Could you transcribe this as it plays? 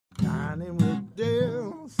dining with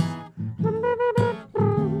Dills.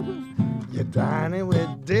 You're dining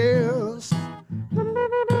with Dills.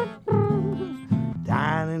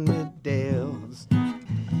 Dining with Dills.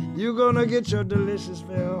 You're gonna get your delicious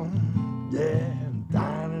fill. Yeah,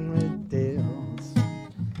 dining with Dills.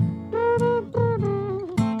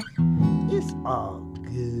 It's all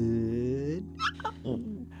good.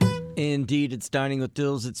 Indeed, it's Dining with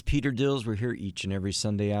Dills. It's Peter Dills. We're here each and every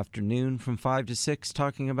Sunday afternoon from 5 to 6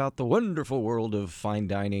 talking about the wonderful world of fine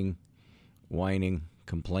dining, whining,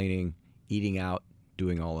 complaining, eating out,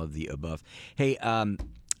 doing all of the above. Hey, I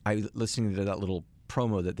was listening to that little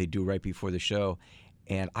promo that they do right before the show,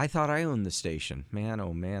 and I thought I owned the station. Man,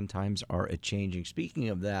 oh man, times are a-changing. Speaking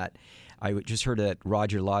of that, I just heard that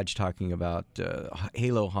Roger Lodge talking about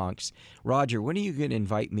Halo Honks. Roger, when are you going to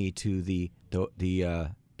invite me to the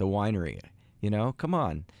winery? You know, come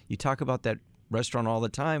on. You talk about that restaurant all the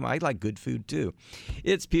time. I like good food too.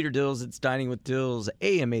 It's Peter Dills. It's Dining with Dills.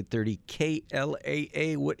 AM 830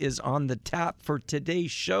 KLAA. What is on the tap for today's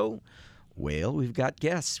show? Well, we've got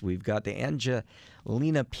guests. We've got the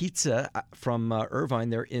Angelina Pizza from Irvine.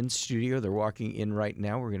 They're in studio. They're walking in right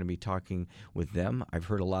now. We're going to be talking with them. I've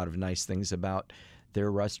heard a lot of nice things about their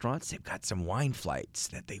restaurants. They've got some wine flights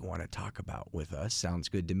that they want to talk about with us. Sounds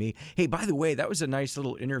good to me. Hey, by the way, that was a nice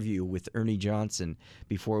little interview with Ernie Johnson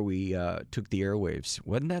before we took the airwaves.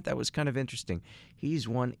 Wasn't that? That was kind of interesting. He's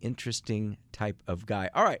one interesting type of guy.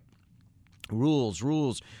 All right.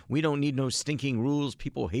 Rules. We don't need no stinking rules.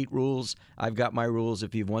 People hate rules. I've got my rules.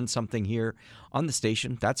 If you've won something here on the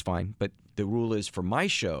station, that's fine. But the rule is for my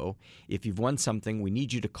show, if you've won something, we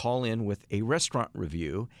need you to call in with a restaurant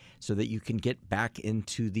review so that you can get back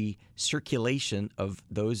into the circulation of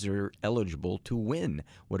those that are eligible to win.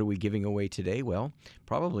 What are we giving away today? Well,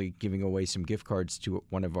 probably giving away some gift cards to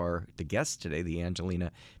one of the guests today, the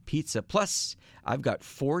Angelina Pizza. Plus, I've got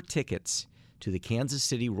 4 tickets to the Kansas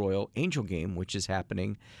City Royal Angel game, which is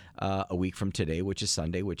happening a week from today, which is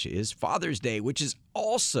Sunday, which is Father's Day, which is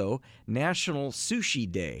also National Sushi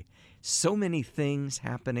Day. So many things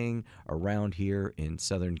happening around here in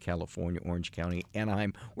Southern California, Orange County,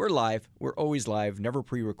 Anaheim. We're live. We're always live, never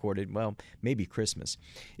pre-recorded. Well, maybe Christmas.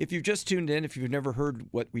 If you've just tuned in, if you've never heard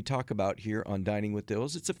what we talk about here on Dining with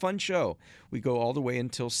Dills, it's a fun show. We go all the way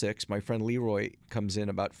until 6. My friend Leroy comes in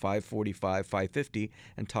about 5:45, 5:50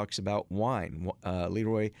 and talks about wine.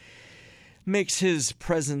 Leroy makes his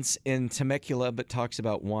presence in Temecula, but talks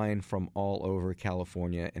about wine from all over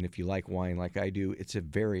California. And if you like wine like I do, it's a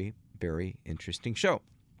very, very interesting show.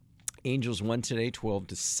 Angels won today, 12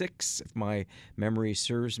 to 6. If my memory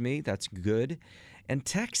serves me, that's good. And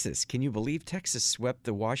Texas, can you believe Texas swept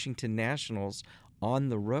the Washington Nationals on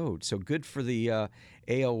the road? So good for the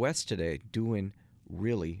AL West today, doing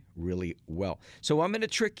really, really well. So I'm going to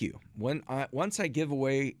trick you. Once I give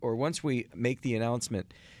away, or once we make the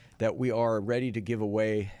announcement that we are ready to give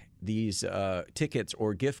away these tickets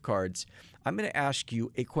or gift cards, I'm going to ask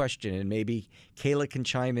you a question, and maybe Kayla can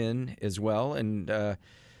chime in as well, and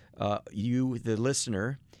you, the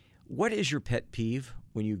listener. What is your pet peeve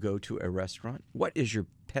when you go to a restaurant? What is your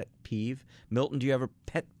pet peeve? Milton, do you have a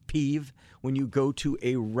pet peeve when you go to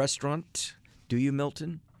a restaurant? Do you,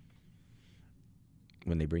 Milton?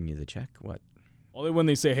 When they bring you the check? What? Only when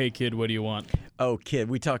they say, "Hey, kid, what do you want?" Oh, kid.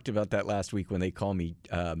 We talked about that last week when they call me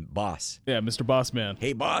boss. Yeah, Mr. Boss Man.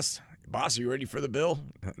 Hey, boss. Boss, are you ready for the bill?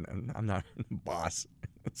 I'm not boss.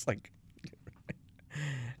 It's like,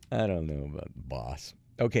 I don't know about boss.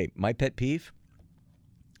 Okay, my pet peeve.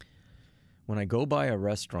 When I go by a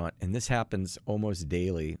restaurant, and this happens almost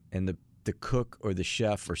daily, and the cook or the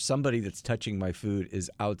chef or somebody that's touching my food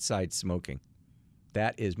is outside smoking.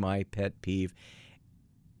 That is my pet peeve.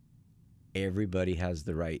 Everybody has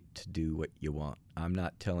the right to do what you want. I'm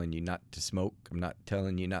not telling you not to smoke. I'm not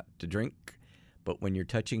telling you not to drink. But when you're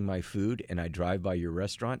touching my food and I drive by your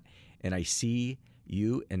restaurant and I see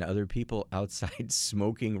you and other people outside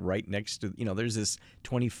smoking right next to, there's this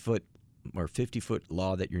 20-foot or 50-foot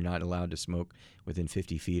law that you're not allowed to smoke within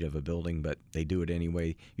 50 feet of a building, but they do it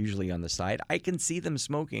anyway, usually on the side. I can see them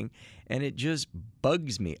smoking, and it just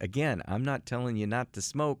bugs me. Again, I'm not telling you not to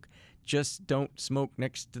smoke. Just don't smoke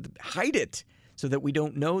next to hide it so that we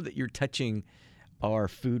don't know that you're touching our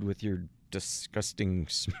food with your disgusting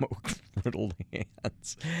smoke-riddled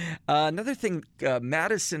hands. Another thing,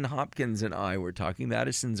 Madison Hopkins and I were talking.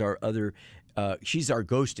 Madison's our other, she's our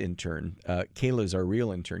ghost intern. Kayla's our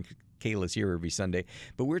real intern. Kayla's here every Sunday.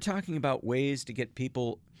 But we're talking about ways to get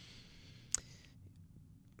people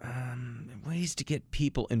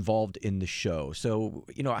involved in the show. So,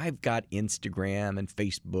 I've got Instagram and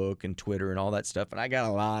Facebook and Twitter and all that stuff, and I got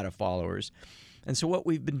a lot of followers. And so what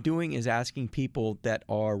we've been doing is asking people that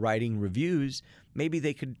are writing reviews, maybe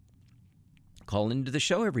they could call into the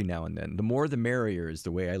show every now and then. The more the merrier is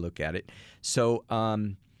the way I look at it. So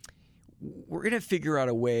we're going to figure out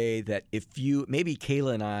a way that maybe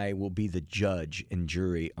Kayla and I will be the judge and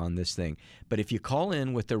jury on this thing. But if you call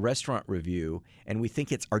in with the restaurant review and we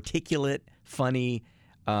think it's articulate, funny,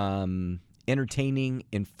 entertaining,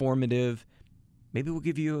 informative, maybe we'll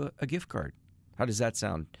give you a gift card. How does that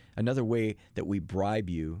sound? Another way that we bribe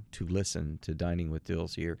you to listen to Dining with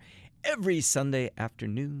Dills here every Sunday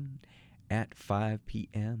afternoon at 5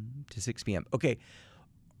 p.m. to 6 p.m. Okay,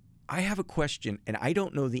 I have a question, and I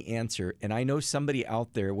don't know the answer, and I know somebody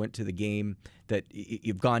out there went to the game that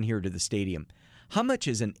you've gone here to the stadium. How much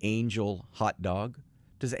is an Angel hot dog?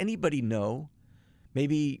 Does anybody know?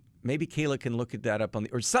 Maybe Kayla can look at that up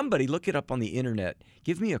or somebody look it up on the internet.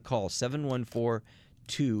 Give me a call,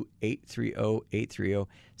 714-2-830-830,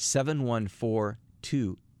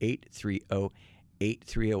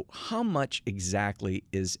 714-2-830-830. How much exactly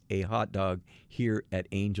is a hot dog here at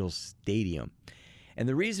Angel Stadium? And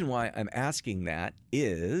the reason why I'm asking that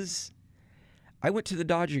is I went to the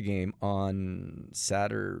Dodger game on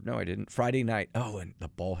Friday night. Oh, and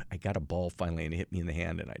I got a ball finally, and it hit me in the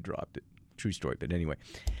hand, and I dropped it. True story, but anyway.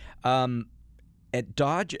 At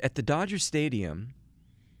the Dodger Stadium,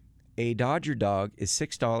 a Dodger dog is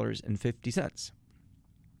 $6.50.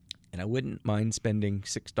 And I wouldn't mind spending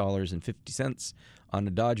 $6.50 on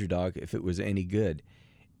a Dodger dog if it was any good.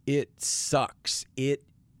 It sucks.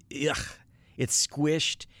 It's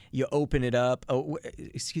squished. You open it up. Oh,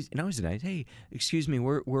 excuse. And I was nice. Hey, excuse me.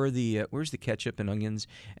 Where's the ketchup and onions?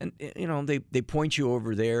 And they point you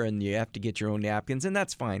over there, and you have to get your own napkins, and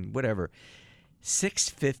that's fine. Whatever.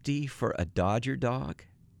 $6.50 for a Dodger dog?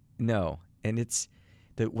 No. And it's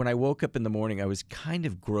that when I woke up in the morning, I was kind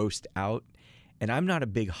of grossed out, and I'm not a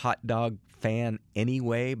big hot dog fan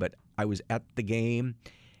anyway. But I was at the game,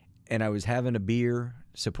 and I was having a beer.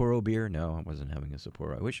 Sapporo beer? No, I wasn't having a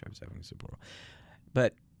Sapporo. I wish I was having a Sapporo.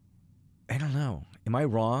 But I don't know. Am I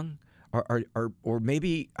wrong? Or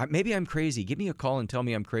maybe I'm crazy. Give me a call and tell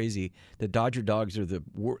me I'm crazy. The Dodger dogs are the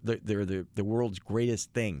world's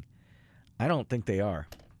greatest thing. I don't think they are.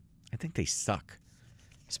 I think they suck.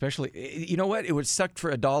 Especially, you know what? It would suck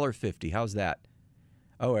for $1.50. How's that?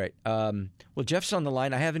 All right. Well, Jeff's on the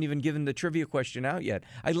line. I haven't even given the trivia question out yet.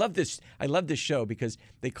 I love this show because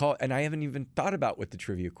they call, and I haven't even thought about what the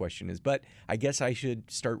trivia question is. But I guess I should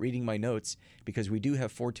start reading my notes because we do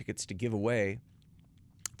have 4 tickets to give away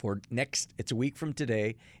for next. It's a week from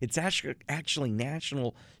today. It's actually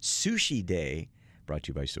National Sushi Day, brought to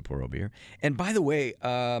you by Sapporo Beer. And by the way,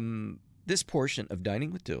 this portion of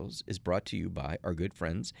Dining with Dills is brought to you by our good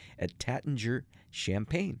friends at Taittinger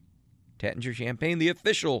Champagne. Taittinger Champagne, the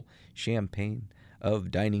official champagne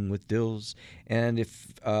of Dining with Dills. And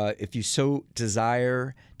if you so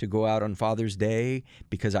desire to go out on Father's Day,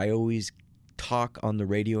 because I always talk on the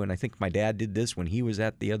radio, and I think my dad did this when he was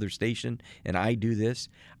at the other station, and I do this,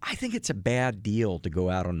 I think it's a bad deal to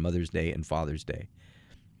go out on Mother's Day and Father's Day.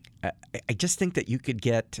 I just think that you could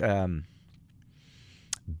get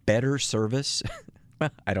better service.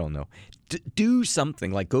 I don't know. Do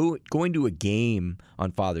something like going to a game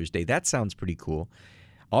on Father's Day. That sounds pretty cool.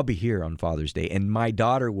 I'll be here on Father's Day, and my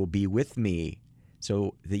daughter will be with me.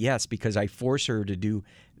 So yes, because I force her to go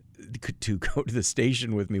to the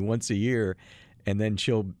station with me once a year, and then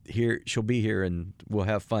she'll be here, and we'll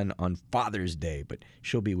have fun on Father's Day. But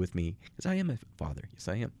she'll be with me because I am a father. Yes,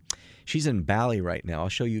 I am. She's in Bali right now. I'll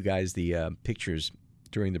show you guys the pictures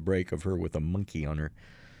during the break of her with a monkey on her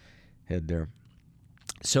head there.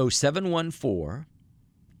 So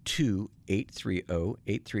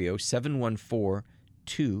 714-2-830-830,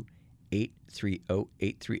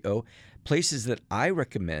 714-2-830-830. Places that I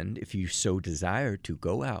recommend if you so desire to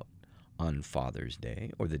go out on Father's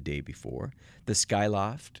Day or the day before. The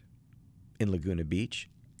Skyloft in Laguna Beach.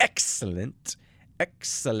 Excellent.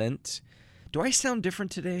 Do I sound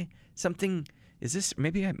different today? Is this,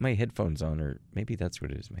 maybe my headphones on, or maybe that's what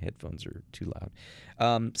it is. My headphones are too loud.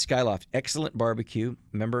 Skyloft, excellent barbecue.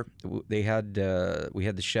 Remember, we had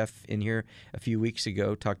the chef in here a few weeks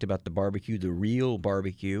ago, talked about the barbecue, the real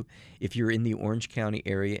barbecue. If you're in the Orange County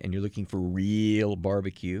area and you're looking for real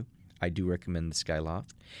barbecue, I do recommend the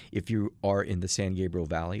Skyloft. If you are in the San Gabriel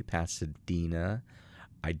Valley, Pasadena,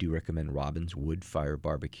 I do recommend Robin's Wood Fire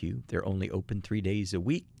Barbecue. They're only open 3 days a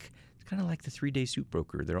week. It's kind of like the 3-Day Soup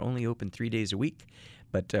Broker. They're only open 3 days a week.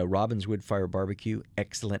 But Robin's Wood Fire Barbecue,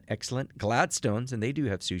 excellent. Gladstone's, and they do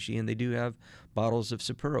have sushi, and they do have bottles of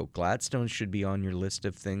Sapporo. Gladstone's should be on your list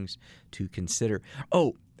of things to consider.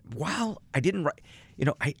 Oh, wow. I didn't write.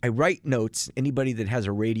 I write notes. Anybody that has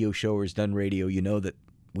a radio show or has done radio, you know that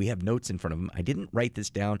we have notes in front of them. I didn't write this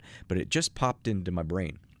down, but it just popped into my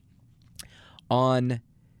brain. On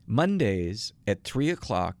Mondays at 3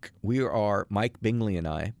 o'clock, Mike Bingley and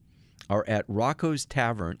I are at Rocco's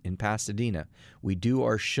Tavern in Pasadena. We do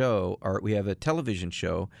our show, we have a television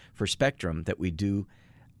show for Spectrum that we do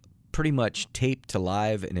pretty much taped to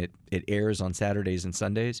live, and it airs on Saturdays and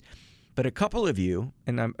Sundays. But a couple of you,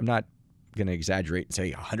 and I'm not going to exaggerate and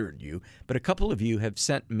say 100 of you, but a couple of you have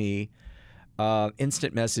sent me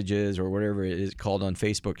instant messages or whatever it is called on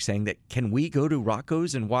Facebook saying that, can we go to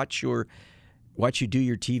Rocco's and watch you do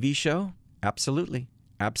your TV show? Absolutely.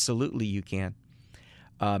 Absolutely you can.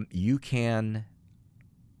 You can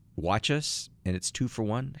watch us, and it's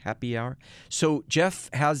 2-for-1 happy hour. So Jeff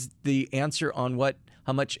has the answer on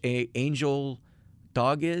how much a angel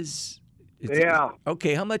dog is? Yeah.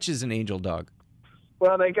 Okay, how much is an angel dog?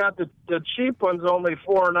 Well, they got the cheap one's only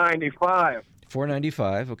 $4.95.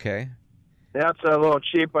 $4.95, okay. That's a little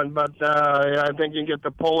cheap one, but I think you can get the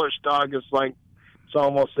Polish dog. It's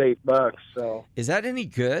almost $8. So is that any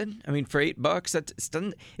good? I mean, for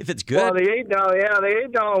 $8, if it's good. Well, the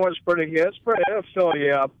 $8 one's pretty good. It'll fill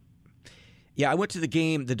you up. Yeah, I went to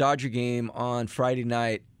the Dodger game on Friday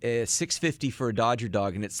night. $6.50 for a Dodger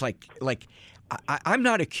dog, and it's like I'm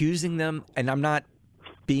not accusing them, and I'm not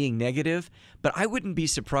being negative, but I wouldn't be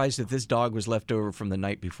surprised if this dog was left over from the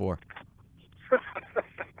night before.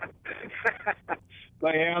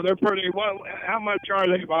 But yeah, they're pretty. Well, how much are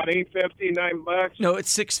they? About $8.50, $9? No,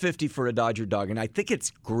 it's $6.50 for a Dodger dog, and I think it's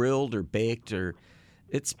grilled or baked, or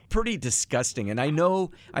it's pretty disgusting. And I know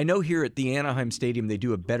here at the Anaheim Stadium they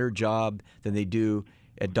do a better job than they do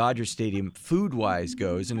at Dodger Stadium food-wise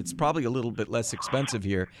goes, and it's probably a little bit less expensive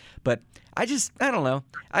here. But I don't know.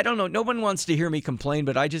 I don't know. No one wants to hear me complain,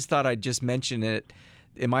 but I just thought I'd just mention it.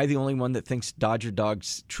 Am I the only one that thinks Dodger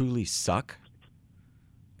dogs truly suck?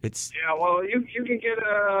 Yeah, well, you can get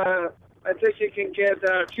I think you can get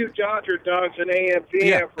 2 Dodger dogs in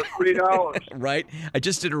AM/PM for $3. Right. I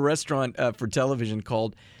just did a restaurant for television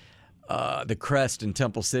called The Crest in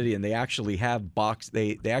Temple City, and they actually have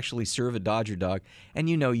they actually serve a Dodger dog, and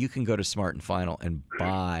you can go to Smart and Final and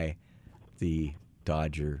buy the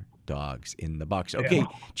Dodger dogs in the box. Okay, yeah.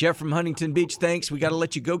 Jeff from Huntington Beach, thanks. We got to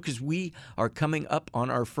let you go because we are coming up on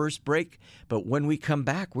our first break. But when we come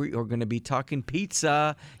back, we are going to be talking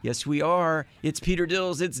pizza. Yes, we are. It's Peter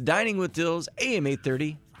Dills. It's Dining with Dills, AM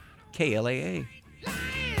 830, KLAA.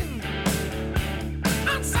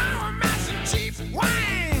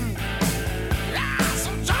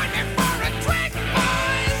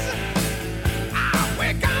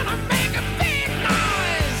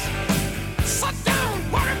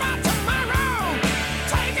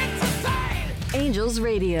 Angels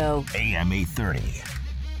Radio. AM 830.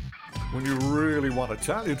 When you really want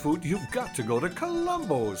Italian food, you've got to go to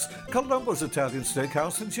Columbo's. Columbo's Italian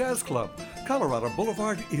Steakhouse and Jazz Club, Colorado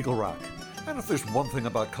Boulevard, Eagle Rock. And if there's one thing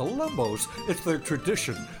about Columbo's, it's their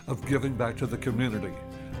tradition of giving back to the community.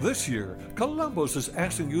 This year, Columbo's is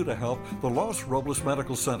asking you to help the Los Robles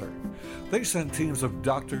Medical Center. They send teams of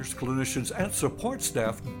doctors, clinicians, and support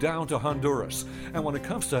staff down to Honduras. And when it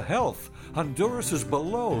comes to health, Honduras is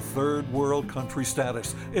below third world country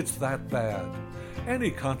status. It's that bad. Any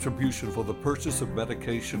contribution for the purchase of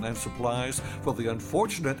medication and supplies for the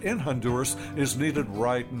unfortunate in Honduras is needed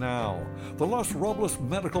right now. The Los Robles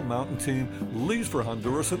Medical Mountain Team leaves for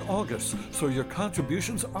Honduras in August, so your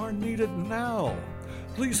contributions are needed now.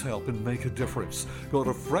 Please help and make a difference. Go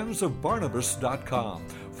to friendsofbarnabas.com,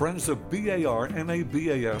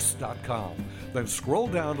 friendsofbarnabas.com. Then scroll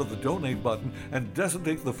down to the donate button and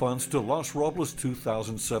designate the funds to Los Robles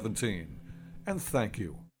 2017. And thank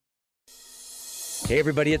you. Hey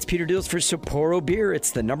everybody, it's Peter Dills for Sapporo Beer.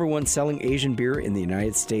 It's the #1 selling Asian beer in the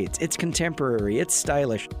United States. It's contemporary, it's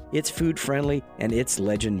stylish, it's food-friendly, and it's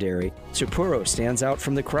legendary. Sapporo stands out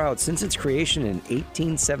from the crowd. Since its creation in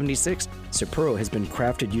 1876, Sapporo has been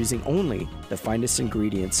crafted using only the finest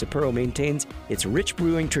ingredients. Sapporo maintains its rich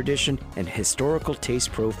brewing tradition and historical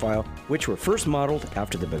taste profile, which were first modeled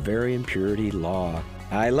after the Bavarian purity law.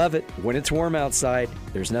 I love it. When it's warm outside,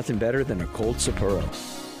 there's nothing better than a cold Sapporo.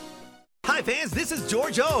 Hi fans, this is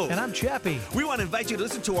George O. And I'm Chappie. We want to invite you to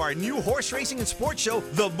listen to our new horse racing and sports show,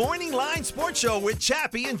 The Morning Line Sports Show with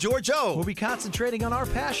Chappie and George O. We'll be concentrating on our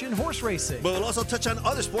passion, horse racing. But we'll also touch on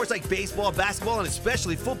other sports like baseball, basketball, and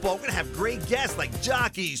especially football. We're going to have great guests like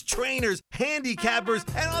jockeys, trainers, handicappers,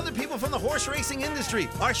 and other people from the horse racing industry.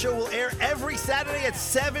 Our show will air every Saturday at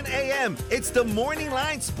 7 a.m. It's The Morning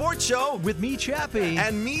Line Sports Show with me, Chappie.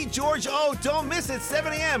 And me, George O. Don't miss it,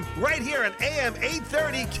 7 a.m. right here on AM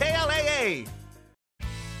 830 KLAA. Hey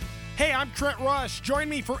Hey, I'm Trent Rush. Join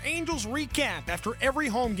me for Angels Recap after every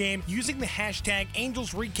home game using the hashtag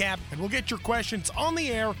Angels Recap, and we'll get your questions on the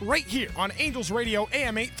air right here on Angels Radio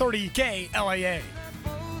AM 830 KLAA.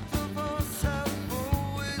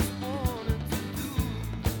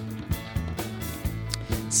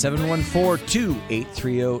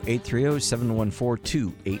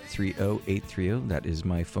 714-283-0830, 714-283-0830. That is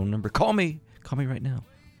my phone number. Call me. Call me right now.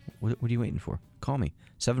 What are you waiting for? Call me.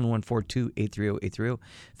 714-283-0830.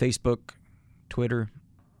 Facebook, Twitter,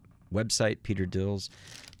 website,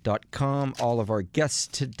 peterdills.com. All of our guests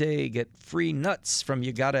today get free nuts from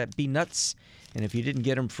You Gotta Be Nuts. And if you didn't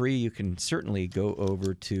get them free, you can certainly go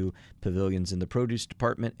over to Pavilions in the produce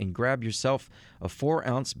department and grab yourself a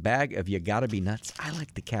 4-ounce bag of You Gotta Be Nuts. I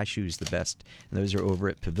like the cashews the best. And those are over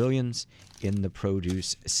at Pavilions in the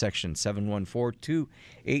produce section.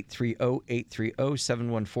 714-283-0830,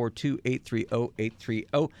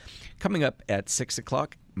 714-283-0830. Coming up at 6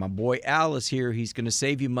 o'clock, my boy Al is here. He's going to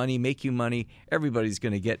save you money, make you money. Everybody's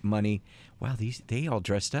going to get money. Wow, they all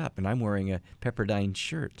dressed up, and I'm wearing a Pepperdine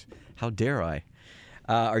shirt. How dare I?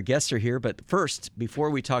 Our guests are here, but first, before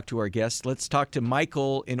we talk to our guests, let's talk to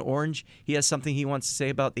Michael in Orange. He has something he wants to say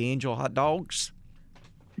about the Angel hot dogs.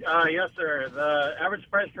 Yes, sir. The average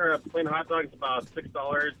price for a plain hot dog is about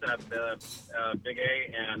 $6 at the Big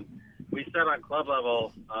A, and we said on club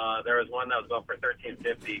level there was one that was going for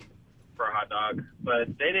 $13.50 for a hot dog,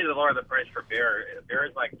 but they need to lower the price for beer. Beer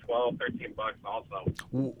is like $12-13 also.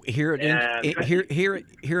 Here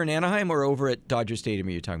in Anaheim or over at Dodger Stadium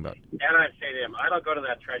are you talking about? Anaheim Stadium. I don't go to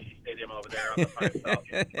that trashy stadium over there on the 5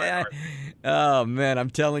 South. Oh man, I'm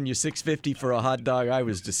telling you, $6.50 for a hot dog. I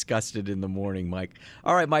was disgusted in the morning, Mike.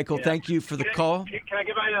 All right, Michael, thank you for the call. Can I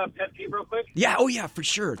give my pet peeve real quick? Yeah, oh yeah, for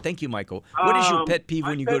sure. Thank you, Michael. What is your pet peeve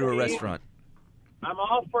when you go to a restaurant? I'm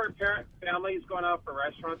all for parent families going out for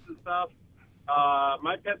restaurants and stuff.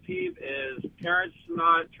 My pet peeve is parents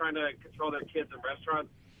not trying to control their kids in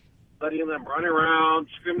restaurants, letting them run around,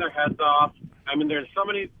 scream their heads off. I mean, there's so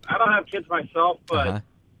many. I don't have kids myself, but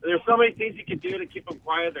there's so many things you can do to keep them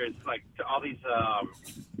quiet. There's like all these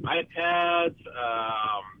iPads,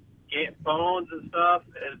 phones and stuff.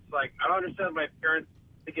 It's like I don't understand why parents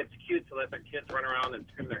think it's cute to let their kids run around and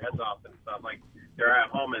scream their heads off and stuff. Like they're at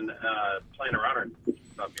home and playing around and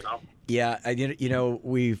stuff, you know. Yeah,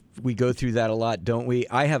 we go through that a lot, don't we?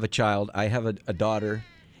 I have a child. I have a daughter,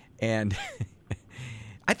 and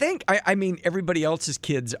I mean everybody else's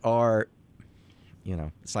kids are,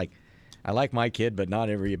 it's like I like my kid, but not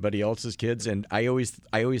everybody else's kids, and I always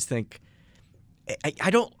think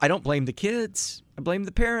I don't blame the kids. I blame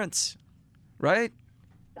the parents, right?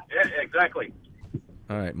 Yeah, exactly.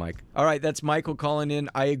 All right, Mike. All right, that's Michael calling in.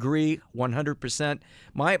 I agree 100%.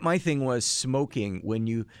 My thing was smoking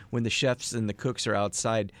when the chefs and the cooks are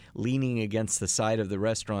outside leaning against the side of the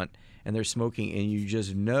restaurant and they're smoking, and you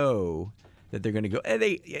just know that they're going to go. And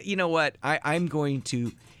you know what? I'm going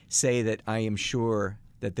to say that I am sure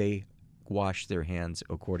that they wash their hands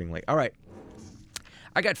accordingly. All right.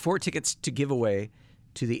 I got 4 tickets to give away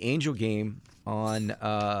to the Angel game on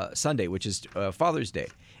Sunday, which is Father's Day.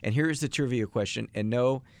 And here's the trivia question. And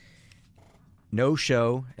no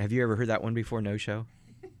show. Have you ever heard that one before? No show?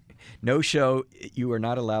 No show. You are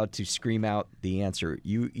not allowed to scream out the answer.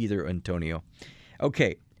 You either, Antonio.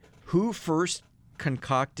 Okay. Who first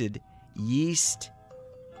concocted yeast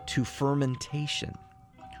to fermentation?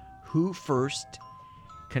 Who first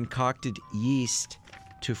concocted yeast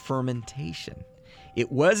to fermentation?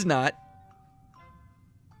 It was not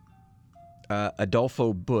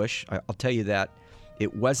Adolfo Busch. I'll tell you that.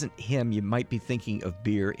 It wasn't him. You might be thinking of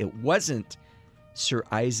beer. It wasn't Sir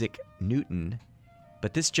Isaac Newton.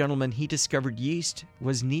 But this gentleman, he discovered yeast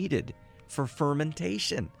was needed for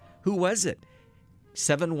fermentation. Who was it?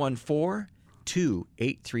 714-2830,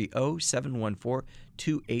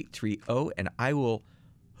 714-2830, and I will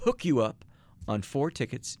hook you up on 4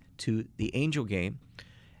 tickets to the Angel game.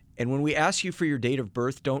 And when we ask you for your date of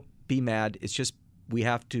birth, don't be mad. It's just we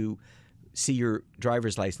have to see your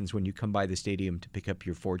driver's license when you come by the stadium to pick up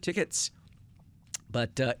your 4 tickets.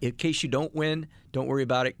 But in case you don't win, don't worry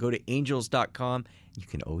about it. Go to angels.com. You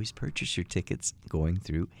can always purchase your tickets going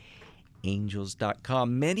through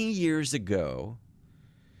angels.com. Many years ago,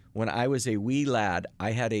 when I was a wee lad,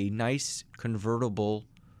 I had a nice convertible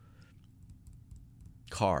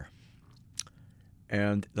car.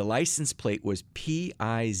 And the license plate was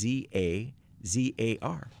P-I-Z-A-Z-A-R.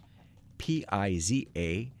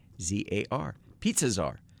 P-I-Z-A-Z-A-R. Pizza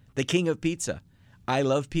Czar, the king of pizza. I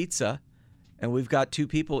love pizza. And we've got 2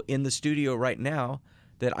 people in the studio right now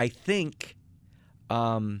that I think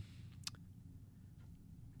like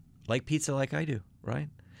pizza like I do, right?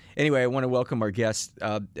 Anyway, I want to welcome our guest.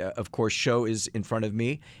 Of course, Show is in front of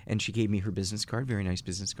me, and she gave me her business card. Very nice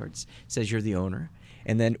business card. Says you're the owner.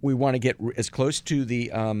 And then we want to get as close to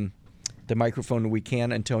the microphone we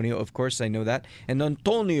can. Antonio, of course, I know that. And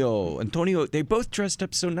Antonio, they both dressed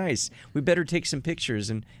up so nice. We better take some pictures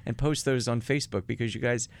and post those on Facebook because you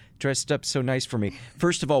guys dressed up so nice for me.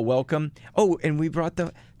 First of all, welcome. Oh, and we brought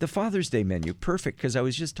the Father's Day menu. Perfect, because I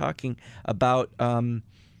was just talking about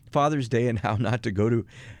Father's Day and how not to go to.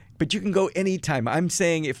 But you can go anytime. I'm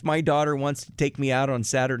saying if my daughter wants to take me out on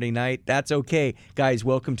Saturday night, that's okay. Guys,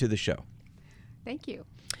 welcome to the show. Thank you.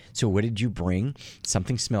 So what did you bring?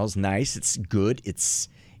 Something smells nice. It's good. It's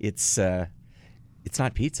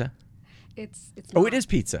not pizza. It's Oh, it is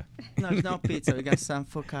pizza. No, it's not pizza. We got some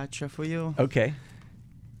focaccia for you. Okay.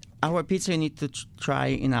 Our pizza you need to try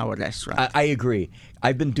in our restaurant. I agree.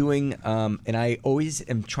 I've been doing, and I always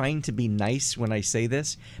am trying to be nice when I say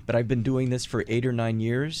this, but I've been doing this for 8 or 9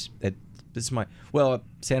 years. This is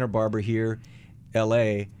Santa Barbara here,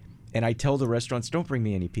 L.A., and I tell the restaurants, don't bring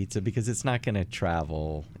me any pizza because it's not going to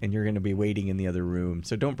travel and you're going to be waiting in the other room.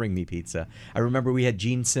 So don't bring me pizza. I remember we had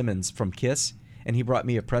Gene Simmons from Kiss, and he brought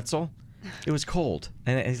me a pretzel. It was cold.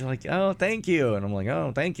 And he's like, oh, thank you. And I'm like,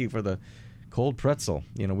 oh, thank you for the cold pretzel.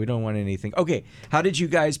 We don't want anything. Okay, how did you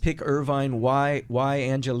guys pick Irvine? Why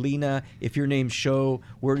Angelina? If your name's Show,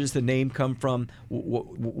 where does the name come from?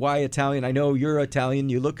 Why Italian? I know you're Italian.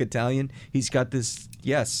 You look Italian. He's got this,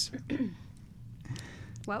 yes.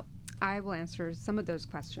 Well, I will answer some of those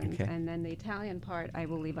questions, Okay. and then the Italian part I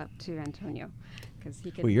will leave up to Antonio, because he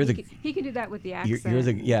can. Well, you're he can do that with the accent.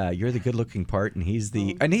 You're the good-looking part, and he's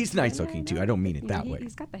he's nice-looking too. I don't mean it that way.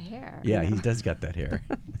 He's got the hair. Yeah, he does got that hair.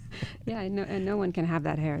 Yeah, and no one can have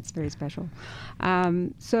that hair. It's very special.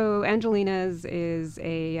 So Angelina's is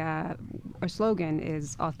our slogan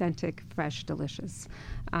is authentic, fresh, delicious.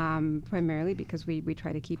 Primarily because we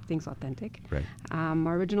try to keep things authentic. Right.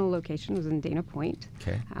 Our original location was in Dana Point.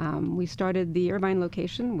 Okay. We started the Irvine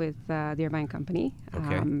location with the Irvine Company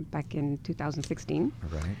back in 2016.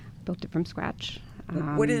 All right. Built it from scratch.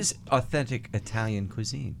 What is authentic Italian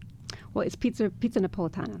cuisine? Well, it's pizza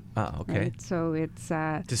napolitana. Oh, okay. Right? So it's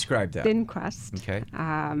describe that. Thin crust. Okay.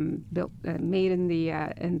 Built, made in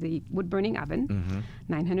the wood burning oven,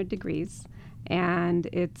 900 degrees, and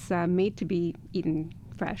it's made to be eaten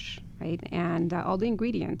fresh, right? And all the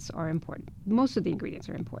ingredients are imported. Most of the ingredients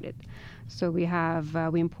are imported. So we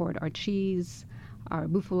import our cheese, our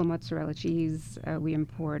buffalo mozzarella cheese. We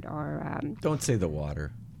import our. Don't say the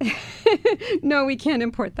water. No, we can't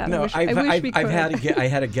import that. No, I wish we could. I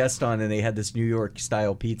had a guest on, and they had this New York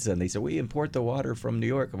style pizza, and they said we import the water from New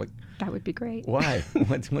York. I'm like, that would be great. Why?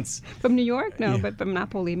 What's from New York? No, yeah. But from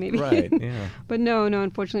Napoli maybe. Right. Yeah. But no.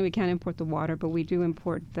 Unfortunately, we can't import the water, but we do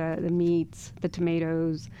import the meats, the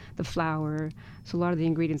tomatoes, the flour. So a lot of the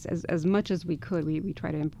ingredients, as much as we could, we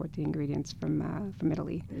try to import the ingredients from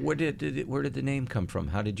Italy. Where did the name come from?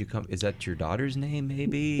 How did you come? Is that your daughter's name,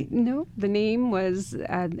 maybe? No, the name was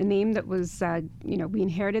a name that was, we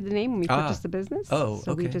inherited the name when we purchased the business. Oh,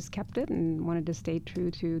 so okay. we just kept it and wanted to stay true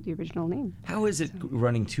to the original name. How is it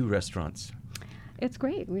running 2 restaurants? It's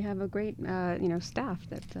great. We have a great, staff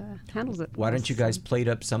that handles it. Why don't you guys plate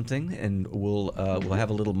up something, and we'll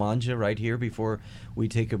have a little manja right here before we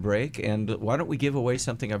take a break. And why don't we give away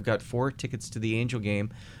something? I've got 4 tickets to the Angel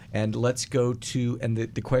game, and let's go to. And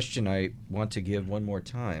the question I want to give one more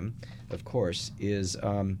time, of course, is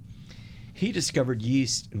he discovered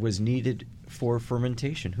yeast was needed for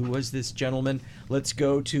fermentation. Who was this gentleman? Let's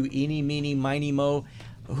go to Eeny, Meeny, Miny, Mo.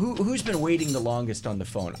 Who's been waiting the longest on the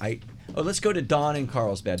phone? Let's go to Don in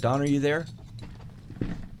Carlsbad. Don, are you there?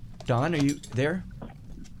 Don, are you there?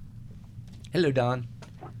 Hello, Don.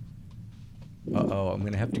 Uh-oh, I'm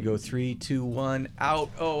going to have to go 3, 2, 1, out.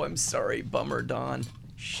 Oh, I'm sorry. Bummer, Don.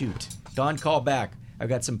 Shoot. Don, call back. I've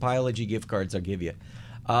got some Piology gift cards I'll give you.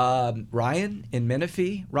 Ryan in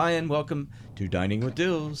Menifee. Ryan, welcome to Dining with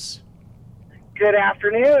Dills. Good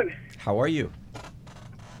afternoon. How are you?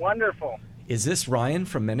 Wonderful. Is this Ryan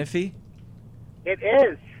from Menifee? It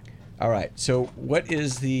is. All right. So what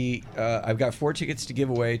is the... I've got 4 tickets to give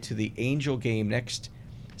away to the Angel game next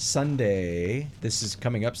Sunday. This is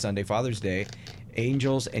coming up Sunday, Father's Day.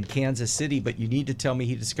 Angels and Kansas City. But you need to tell me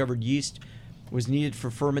he discovered yeast was needed for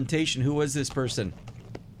fermentation. Who was this person?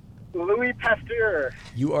 Louis Pasteur.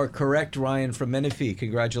 You are correct, Ryan from Menifee.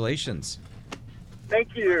 Congratulations.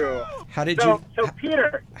 Thank you. How did So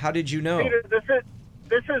Peter. How did you know? Peter,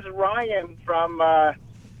 this is Ryan from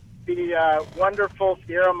the wonderful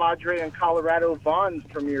Sierra Madre and Colorado Vons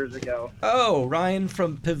from years ago. Oh, Ryan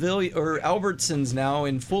from Pavilion or Albertsons now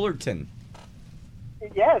in Fullerton.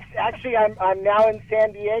 Yes, actually, I'm now in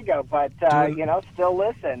San Diego, but still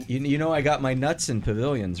listen. You know, I got my nuts in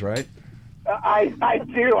Pavilions, right? I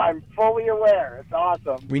do. I'm fully aware. It's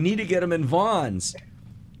awesome. We need to get them in Vaughn's.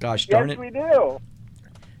 Gosh darn it! Yes, we do.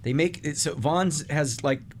 They make it so Vaughn's has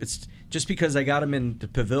it's just because I got them in the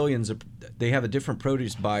Pavilions. They have a different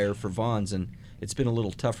produce buyer for Vaughn's, and it's been a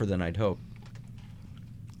little tougher than I'd hoped.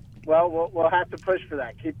 Well, we'll have to push for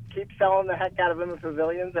that. Keep selling the heck out of them in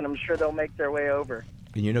Pavilions, and I'm sure they'll make their way over.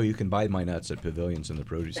 And you can buy my nuts at Pavilions in the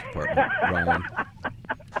produce department, Ryan.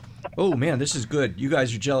 Oh man, this is good. You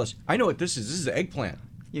guys are jealous. I know what this is. This is eggplant.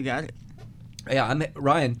 You got it. Yeah, I'm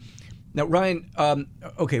Ryan. Now, Ryan.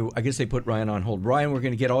 Okay, I guess they put Ryan on hold. Ryan, we're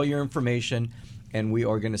going to get all your information, and we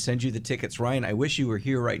are going to send you the tickets. Ryan, I wish you were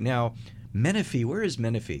here right now. Menifee, where is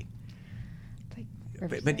Menifee?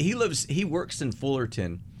 But he works in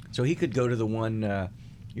Fullerton. So he could go to the one,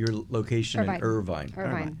 your location in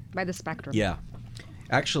Irvine. By the Spectrum. Yeah.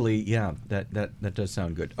 Actually, yeah, that does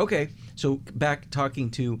sound good. Okay, so back talking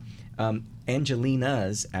to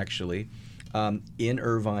Angelina's, actually, in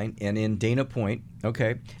Irvine and in Dana Point.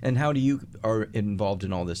 Okay, and how do you are involved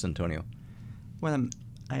in all this, Antonio? Well,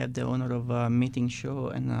 I have the honor of meeting Show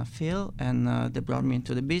and Phil, and they brought me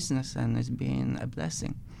into the business, and it's been a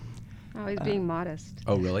blessing. Oh, he's being modest.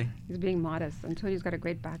 Oh, really? He's being modest. Antonio's got a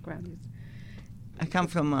great background. I come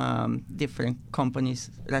from different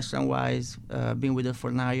companies, restaurant-wise, been with El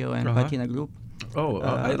Fornaio and Patina Group. Oh,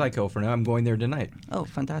 I like El Fornaio. I'm going there tonight. Oh,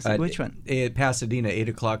 fantastic. Which one? At Pasadena, 8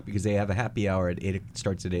 o'clock, because they have a happy hour at 8. It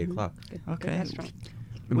starts at 8 o'clock. Okay. Good restaurant.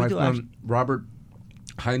 My friend Robert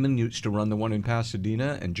Hyman used to run the one in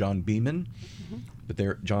Pasadena, and John Beeman.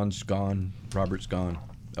 But John's gone, Robert's gone,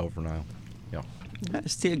 El Fornaio. Yeah.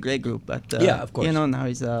 Still a great group, but yeah, of course. Now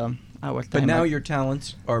is our time. But now your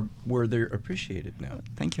talents are where they're appreciated now.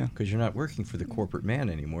 Thank you. Because you're not working for the corporate man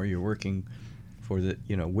anymore. You're working for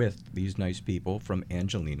with these nice people from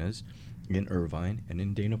Angelina's in Irvine and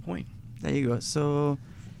in Dana Point. There you go. So,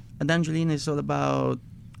 at Angelina is all about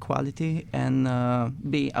quality and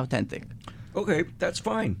be authentic. Okay, that's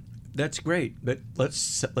fine. That's great. But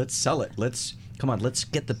let's sell it. Come on, let's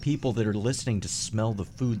get the people that are listening to smell the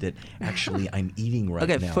food that actually I'm eating right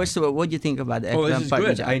now. Okay, first of all, what do you think about eggplant? Oh, this is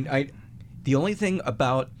good. The only thing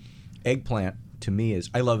about eggplant to me is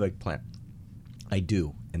I love eggplant. I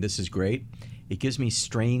do, and this is great. It gives me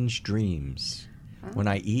strange dreams. When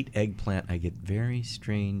I eat eggplant, I get very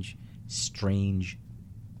strange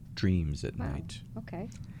dreams at night. Okay.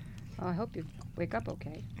 Well, I hope you wake up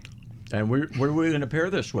okay. And what are we going to pair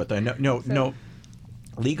this with? No.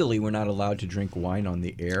 Legally, we're not allowed to drink wine on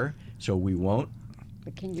the air, so we won't.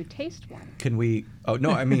 But can you taste wine? Can we? Oh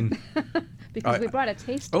no, I mean. Because we brought a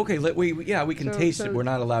taste. Okay, we can taste it. We're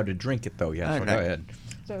not allowed to drink it though. Yeah, so go ahead.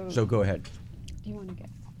 So go ahead. Do you want to get?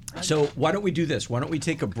 So why don't we do this? Why don't we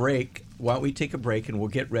take a break? And we'll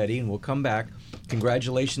get ready and we'll come back.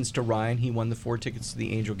 Congratulations to Ryan. He won the 4 tickets to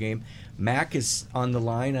the Angel game. Mac is on the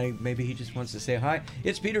line. Maybe he just wants to say hi.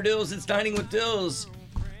 It's Peter Dills. It's Dining with Dills.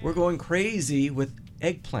 We're going crazy with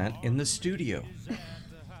eggplant in the studio.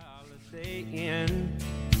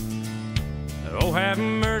 Oh, have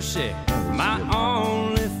mercy. My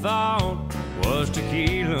only thought was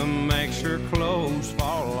tequila makes her clothes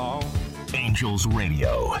fall off. Angels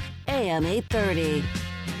Radio. AM 830.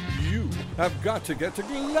 You have got to get to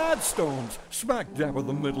Gladstone's, smack dab in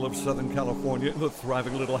the middle of Southern California, in the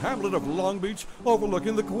thriving little hamlet of Long Beach,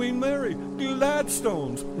 overlooking the Queen Mary.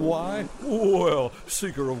 Gladstone's. Why? Well,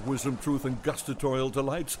 seeker of wisdom, truth, and gustatorial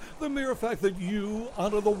delights, the mere fact that you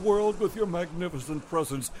honor the world with your magnificent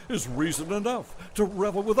presence is reason enough to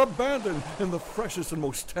revel with abandon in the freshest and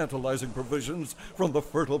most tantalizing provisions from the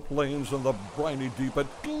fertile plains and the briny deep at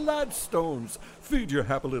Gladstone's. Feed your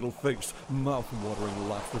happy little face mouth-watering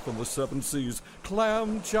laughter from the 7 seas.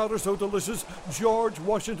 Clam chowder so delicious George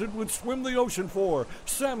Washington would swim the ocean for.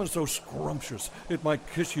 Salmon so scrumptious it might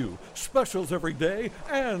kiss you. Specials every day,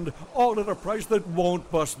 and all at a price that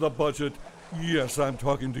won't bust the budget. Yes, I'm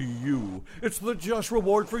talking to you. It's the just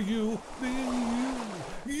reward for you being you.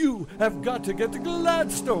 You have got to get to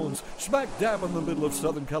Gladstone's, smack dab in the middle of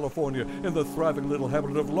Southern California, in the thriving little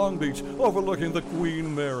hamlet of Long Beach, overlooking the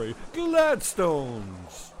Queen Mary.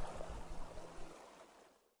 Gladstone's.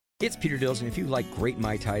 It's Peter Dills, and if you like great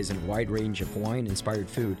Mai Tais and a wide range of Hawaiian-inspired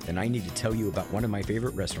food, then I need to tell you about one of my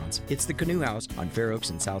favorite restaurants. It's the Canoe House on Fair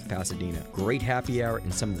Oaks in South Pasadena. Great happy hour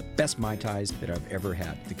and some of the best Mai Tais that I've ever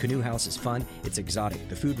had. The Canoe House is fun, it's exotic.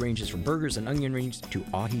 The food ranges from burgers and onion rings to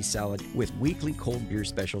ahi salad with weekly cold beer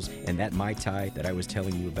specials, and that Mai Tai that I was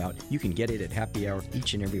telling you about, you can get it at happy hour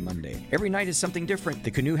each and every Monday. Every night is something different.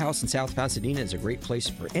 The Canoe House in South Pasadena is a great place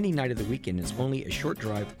for any night of the week, and it's only a short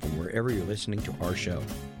drive from wherever you're listening to our show.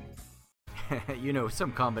 You know,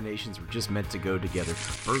 some combinations were just meant to go together.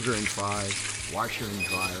 Burger and fries, washer and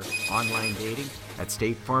dryer, online dating. At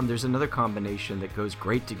State Farm, there's another combination that goes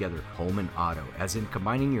great together, home and auto, as in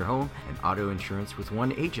combining your home and auto insurance with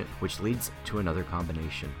one agent, which leads to another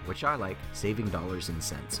combination, which I like, saving dollars and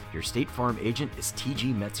cents. Your State Farm agent is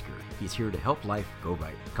T.G. Metzger. He's here to help life go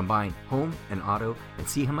right. Combine home and auto and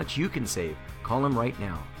see how much you can save. Call him right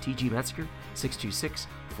now. T.G. Metzger,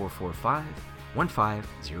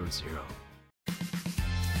 626-445-1500.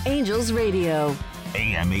 Angels Radio.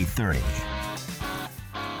 AM 830.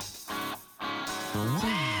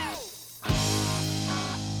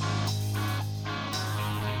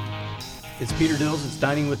 It's Peter Dills. It's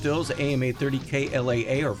Dining with Dills, AM 830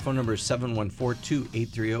 KLAA. Our phone number is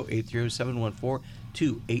 714-2830-830,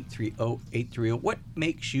 714-2830-830. What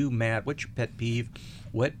makes you mad? What's your pet peeve?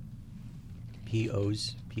 What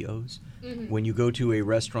POs? When you go to a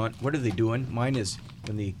restaurant, what are they doing? Mine is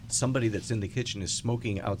when somebody that's in the kitchen is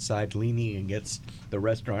smoking outside, leaning against the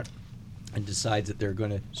restaurant, and decides that they're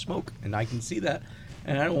going to smoke, and I can see that,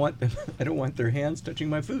 and I don't want them. I don't want their hands touching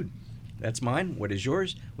my food. That's mine. What is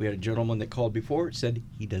yours? We had a gentleman that called before, said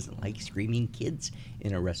he doesn't like screaming kids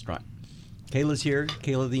in a restaurant. Kayla's here.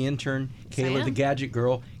 Kayla the intern. Kayla the gadget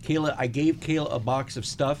girl. Kayla, I gave Kayla a box of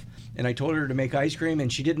stuff, and I told her to make ice cream,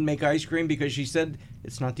 and she didn't make ice cream because she said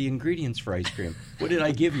it's not the ingredients for ice cream. What did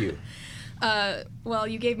I give you? Well,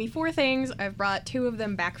 you gave me 4 things. I've brought 2 of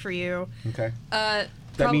them back for you. Okay. That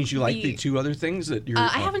means you like the 2 other things that you're...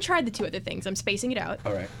 I haven't tried the 2 other things. I'm spacing it out.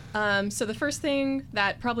 All right. So the first thing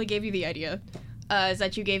that probably gave you the idea is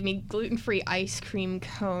that you gave me gluten-free ice cream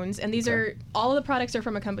cones. And these are... All of the products are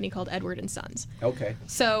from a company called Edward & Sons. Okay.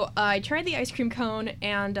 So I tried the ice cream cone,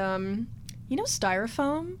 and you know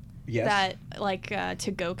styrofoam? Yes. That, like,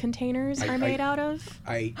 to-go containers are made out of?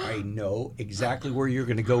 I know exactly where you're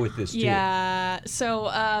going to go with this, too. Yeah. So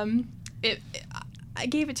I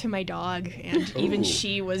gave it to my dog, and even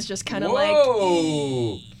she was just kind of like...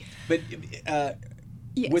 Whoa! But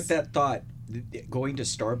yes. With that thought, going to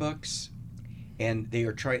Starbucks, and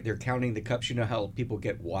they're counting the cups. You know how people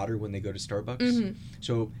get water when they go to Starbucks? Mm-hmm.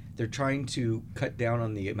 So they're trying to cut down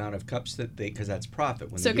on the amount of cups that because that's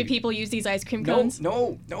profit. So could people use these ice cream cones?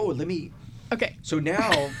 No, let me... Okay. So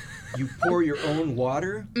now you pour your own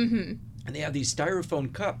water, mm-hmm. and they have these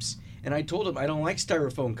styrofoam cups. And I told them I don't like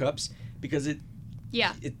styrofoam cups because it's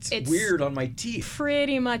weird on my teeth.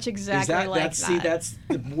 Pretty much exactly like that. See, that's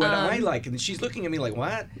what I like. And she's looking at me like,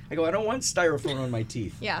 what? I go, I don't want styrofoam on my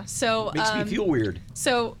teeth. Yeah, so... It makes me feel weird.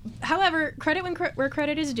 So, however, credit where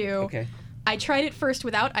credit is due. Okay. I tried it first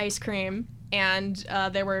without ice cream, and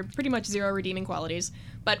there were pretty much 0 redeeming qualities.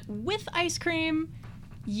 But with ice cream,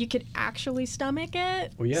 you could actually stomach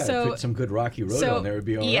it. Well, yeah, so, put some good Rocky Road on there, it would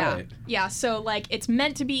be all right. Yeah, so, like, it's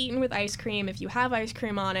meant to be eaten with ice cream. If you have ice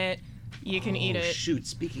cream on it, you can eat it. Shoot,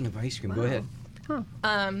 speaking of ice cream, go ahead. Huh.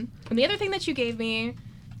 And the other thing that you gave me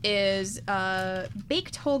is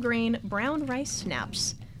baked whole grain brown rice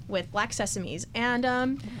snaps with black sesames. And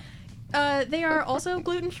they are also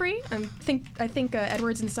gluten-free. I think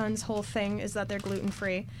Edwards & Sons' whole thing is that they're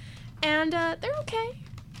gluten-free. And they're okay.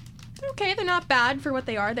 They're not bad for what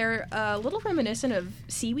they are. They're a little reminiscent of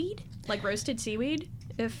seaweed, like roasted seaweed,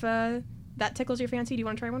 if that tickles your fancy. Do you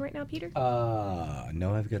want to try one right now, Peter?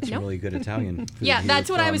 No, I've got some really good Italian food. Yeah, that's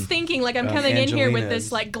what I was thinking. Like, I'm coming in here with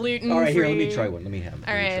this, like, gluten-free... All right, here, let me try one. Let me have it.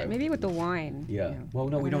 All right. Maybe with the wine. Yeah. Well,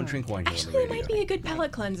 no, we don't drink wine here. Actually, it might be a good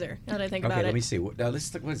palate cleanser, now that I think about it. Okay, let me see. Now,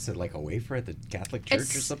 what is it, like a wafer at the Catholic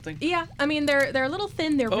Church or something? Yeah, I mean, they're a little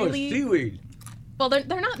thin. They're really... Oh, seaweed. Well,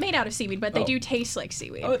 they're not made out of seaweed, but they do taste like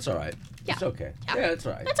seaweed. Oh, it's all right. Yeah. It's okay. Yeah, it's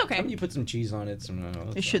all right. That's okay. You put some cheese on it.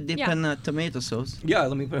 You should dip in tomato sauce. Yeah,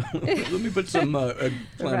 let me put some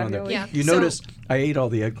eggplant on there. Yeah. You notice I ate all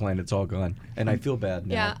the eggplant. It's all gone, and I feel bad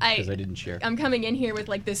now because I didn't share. I'm coming in here with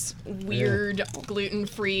like this weird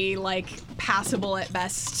gluten-free, like passable at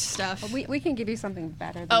best stuff. Well, we can give you something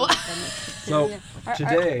better. Than So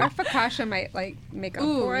today, our focaccia might like make up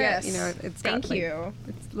for yes. it. You know, it's Thank you.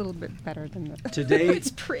 It's a little bit better than that. Today,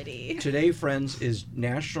 it's pretty. Today, friends, is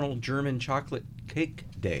National German Chocolate Cake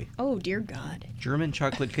Day. Oh dear God. German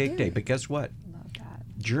Chocolate Cake Day, but guess what? Love that.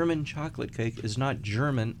 German chocolate cake is not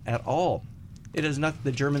German at all. It is not.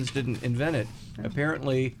 The Germans didn't invent it.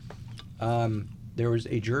 Apparently, there was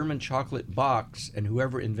a German chocolate box, and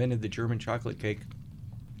whoever invented the German chocolate cake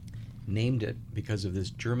named it because of this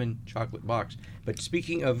German chocolate box. But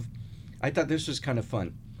speaking of, I thought this was kind of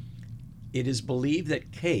fun. It is believed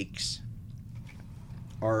that cakes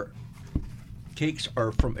are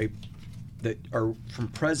from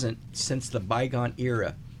present since the bygone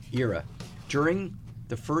era. During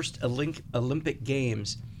the first Olympic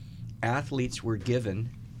Games, athletes were given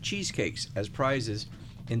cheesecakes as prizes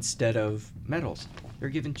instead of medals. They're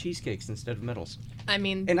given cheesecakes instead of medals. I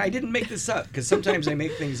mean, and I didn't make this up because sometimes I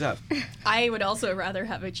make things up. I would also rather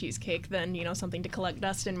have a cheesecake than, something to collect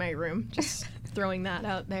dust in my room. Just throwing that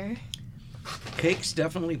out there. Cakes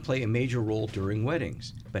definitely play a major role during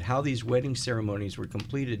weddings, but how these wedding ceremonies were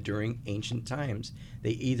completed during ancient times,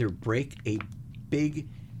 they either break a big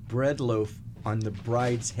bread loaf on the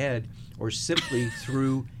bride's head or simply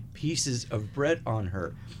threw pieces of bread on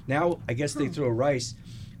her. Now, I guess they throw rice,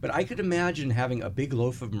 but I could imagine having a big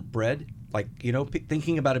loaf of bread, like,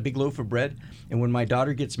 thinking about a big loaf of bread, and when my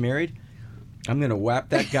daughter gets married, I'm going to whap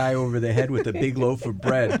that guy over the head with a big loaf of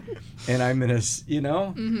bread, and I'm going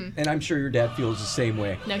to, and I'm sure your dad feels the same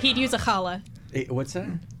way. No, he'd use a challah. What's that?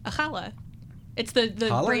 A challah. It's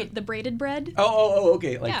the braided bread. Oh,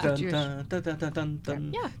 okay. Like yeah.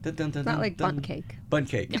 It's not like bun cake. Bun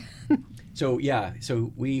cake. So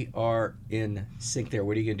we are in sync there.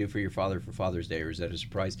 What are you going to do for your father for Father's Day, or is that a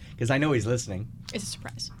surprise? Because I know he's listening. It's a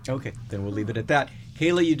surprise. Okay, then we'll leave it at that.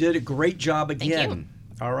 Kayla, you did a great job again. Thank you.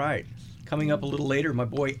 All right. Coming up a little later, my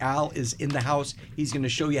boy Al is in the house. He's going to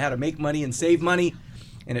show you how to make money and save money.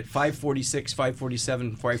 And at 5:46,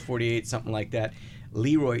 5:47, 5:48, something like that,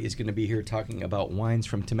 Leroy is going to be here talking about wines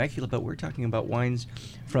from Temecula, but we're talking about wines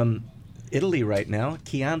from Italy right now.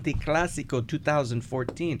 Chianti Classico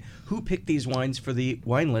 2014. Who picked these wines for the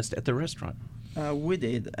wine list at the restaurant? We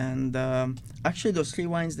did, and actually those 3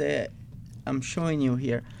 wines that I'm showing you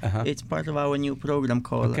here, it's part of our new program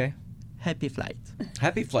called Happy Flight.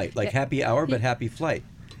 Happy Flight, like happy hour, but happy flight.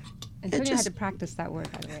 Antonio had to practice that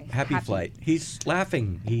word, by the way. Happy Flight. He's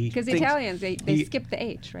laughing. Because the Italians, they skip the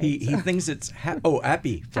H, right? He thinks it's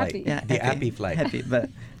Happy Flight. Yeah, Happy Flight. Happy, but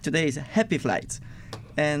today is Happy Flights.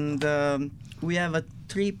 And we have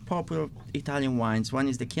 3 popular Italian wines. One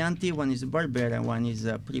is the Chianti, one is the Barbera, and one is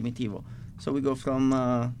Primitivo. So we go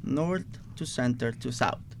from north to center to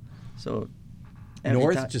south. So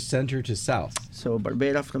north to center to south. So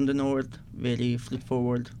Barbera from the north, very fruit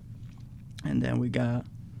forward. And then we got...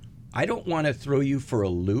 I don't want to throw you for a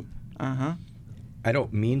loop. I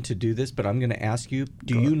don't mean to do this, but I'm going to ask you,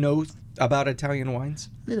 do you know about Italian wines?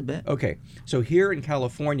 A little bit. Okay. So here in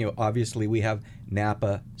California, obviously, we have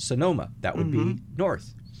Napa, Sonoma. That would be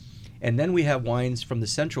north. And then we have wines from the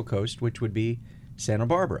Central Coast, which would be Santa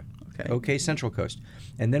Barbara. Okay, Central Coast.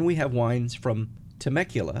 And then we have wines from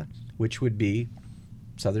Temecula, which would be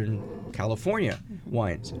Southern California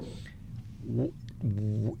wines.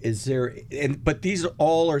 Is there, but these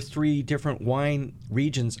all are 3 different wine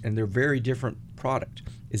regions, and they're very different product.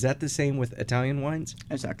 Is that the same with Italian wines?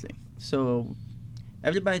 Exactly. So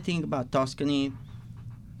everybody think about Tuscany,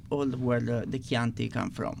 all where the Chianti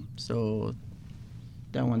come from. So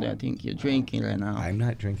that one that I think you're drinking right now. I'm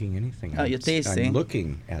not drinking anything. You're tasting. I'm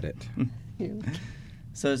looking at it.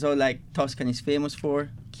 So like Tuscany is famous for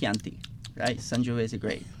Chianti, right? Sangiovese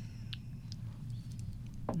grape.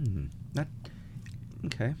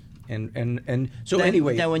 Okay. And so then,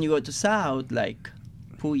 anyway. Then when you go to south, like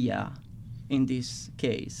Puglia, in this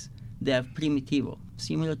case, they have Primitivo,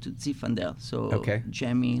 similar to Zinfandel. So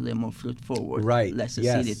jammy, lemon fruit forward, less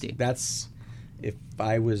acidity. That's, if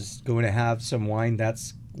I was going to have some wine,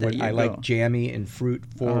 that's what I like, jammy and fruit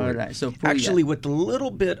forward. All right. So Puglia. Actually, with a little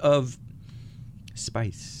bit of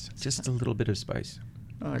spice, just a little bit of spice.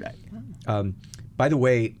 All right. By the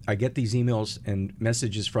way, I get these emails and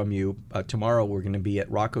messages from you. Tomorrow we're going to be at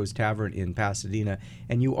Rocco's Tavern in Pasadena,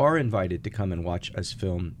 and you are invited to come and watch us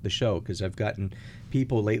film the show, because I've gotten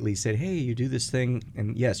people lately said, hey, you do this thing,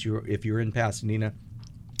 and yes, if you're in Pasadena,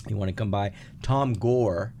 you want to come by. Tom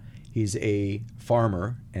Gore, he's a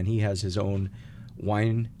farmer, and he has his own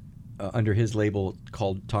wine under his label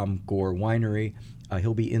called Tom Gore Winery.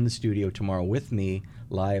 He'll be in the studio tomorrow with me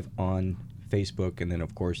live on Facebook, and then,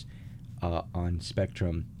 of course, on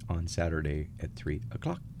Spectrum on Saturday at 3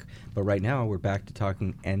 o'clock. But right now, we're back to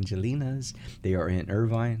talking Angelina's. They are in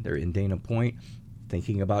Irvine. They're in Dana Point.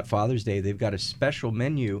 Thinking about Father's Day, they've got a special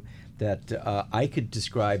menu that I could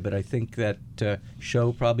describe, but I think that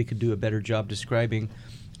Show probably could do a better job describing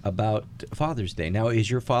about Father's Day. Now, is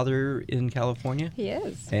your father in California? He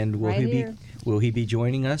is. And will he be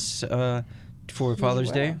joining us for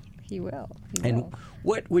Father's Day? He will. And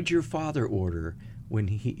what would your father order when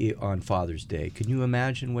he on Father's Day? Can you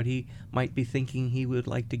imagine what he might be thinking he would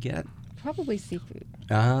like to get? Probably seafood.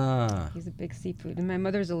 Ah. He's a big seafood. And my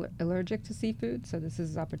mother's allergic to seafood, so this is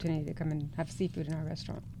his opportunity to come and have seafood in our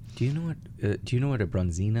restaurant. Do you know what a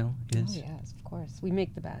branzino is? Oh, yes, of course. We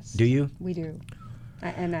make the best. Do you? We do.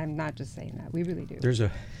 And I'm not just saying that. We really do. There's a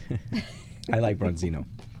I like branzino.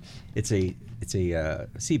 It's a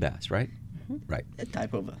sea bass, right? Mm-hmm. Right. A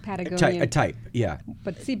type of Patagonian. A type, yeah.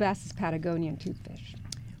 But sea bass is Patagonian toothfish.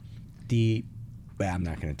 I'm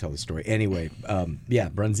not going to tell the story. Anyway,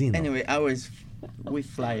 branzino. Anyway, we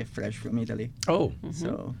fly fresh from Italy. Oh.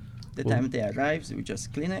 So the time they arrives, we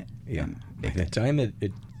just clean it. Yeah. By the time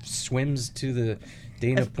it swims to the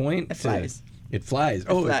Dana Point, it flies. It flies.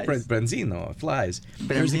 It's branzino. It flies.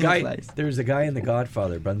 There's a guy in The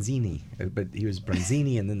Godfather, Branzini, but he was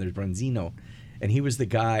Branzini, and then there's Branzino, and he was the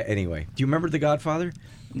guy. Anyway, do you remember The Godfather?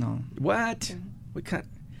 No. What? What kind?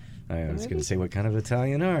 I was going to say, what kind of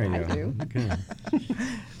Italian are you? I do. Okay.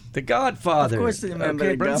 The Godfather. Of course, you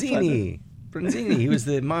remember The Branzini. Branzini. He was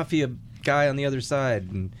the mafia guy on the other side,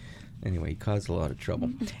 and anyway, he caused a lot of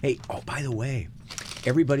trouble. Hey, by the way,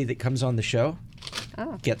 everybody that comes on the show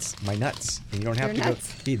gets my nuts. And you don't have to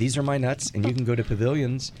go. These are my nuts, and you can go to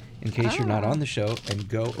Pavilions in case you're not on the show and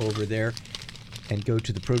go over there and go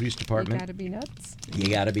to the produce department. You gotta be nuts. You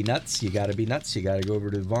gotta be nuts. You gotta be nuts. You gotta go over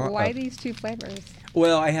to Vaughn. Why these two flavors?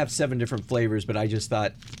 Well, I have 7 different flavors, but I just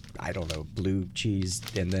thought, I don't know, blue cheese,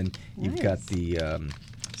 and then you've got the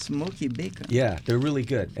smoky bacon. Yeah, they're really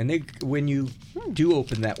good, and when you do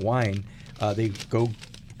open that wine, they go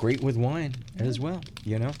great with wine as well.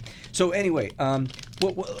 You know. So anyway, I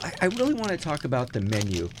really want to talk about the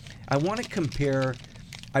menu. I really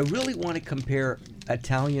want to compare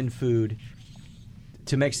Italian food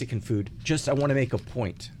to Mexican food. I want to make a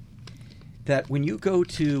point that when you go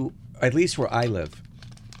to, at least where I live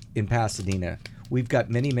in Pasadena, we've got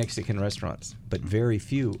many Mexican restaurants, but very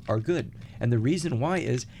few are good. And the reason why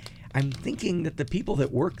is I'm thinking that the people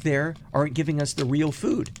that work there aren't giving us the real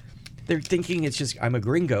food. They're thinking it's just, I'm a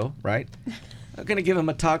gringo, right? I'm going to give them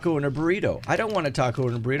a taco and a burrito. I don't want a taco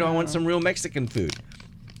and a burrito. I want some real Mexican food.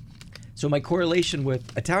 So my correlation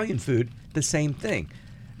with Italian food, the same thing.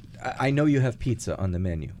 I know you have pizza on the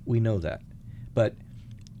menu. We know that. But,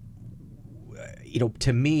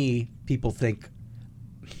 to me, people think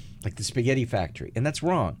like the spaghetti factory, and that's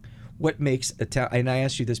wrong. What makes and I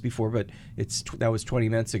asked you this before, but that was 20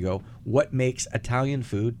 minutes ago. What makes Italian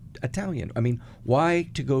food Italian? I mean, why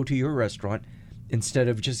to go to your restaurant instead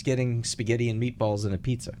of just getting spaghetti and meatballs and a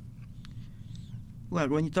pizza? Well,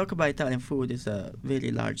 when you talk about Italian food, it's a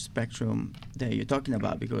very large spectrum that you're talking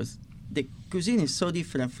about because the cuisine is so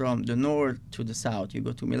different from the north to the south. You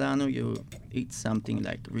go to Milano, you eat something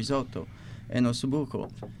like risotto and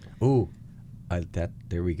ossobuco. Ooh,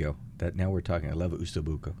 there we go. Now we're talking. I love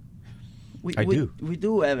ossobuco. I do. We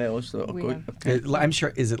do have also. Okay. I'm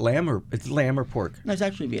sure. Is it lamb or pork? No, it's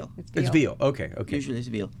actually veal. It's veal. Okay. Usually it's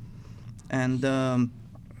veal, and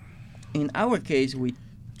in our case, we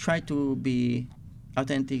try to be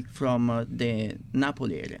authentic from the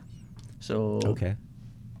Napoli area. So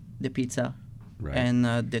the pizza, right, and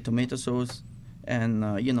the tomato sauce, and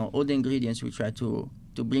all the ingredients we try to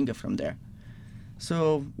bring it from there.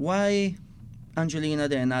 So why Angelina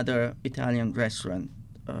than another Italian restaurant?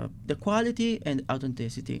 The quality and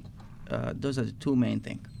authenticity, those are the two main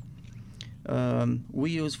things.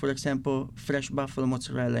 We use, for example, fresh buffalo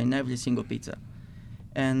mozzarella in every single pizza.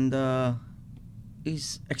 And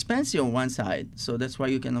it's expensive on one side, so that's why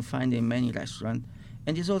you cannot find it in many restaurants.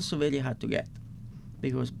 And it's also very hard to get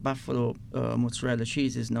because buffalo mozzarella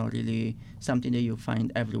cheese is not really something that you find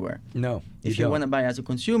everywhere. No, if you want to buy as a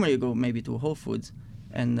consumer, you go maybe to Whole Foods,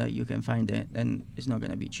 and you can find it, and it's not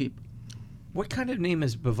going to be cheap. What kind of name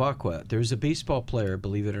is Bevacqua? There's a baseball player,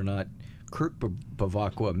 believe it or not, Kirk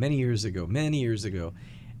Bevacqua, many years ago,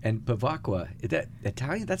 and Bevacqua, is that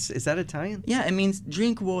Italian? Is that Italian? Yeah, it means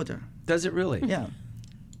drink water. Does it really? Yeah.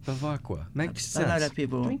 Bevacqua makes sense. A lot of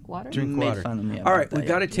people drink water. Made fun of me. All right, we've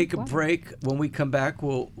got to take a break. When we come back,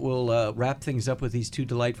 we'll wrap things up with these two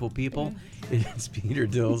delightful people. It's Peter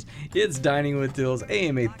Dills. It's Dining with Dills,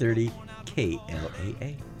 AM 830,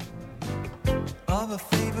 KLAA. Of a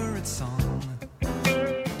favorite song.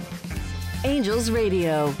 Angels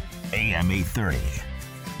Radio. AM 830.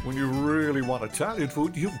 When you really want Italian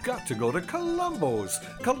food, you've got to go to Columbo's.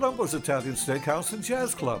 Columbo's Italian Steakhouse and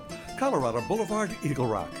Jazz Club, Colorado Boulevard, Eagle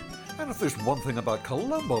Rock. And if there's one thing about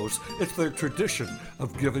Columbo's, it's their tradition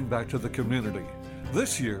of giving back to the community.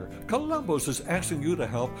 This year, Columbus is asking you to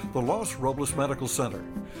help the Los Robles Medical Center.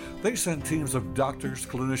 They send teams of doctors,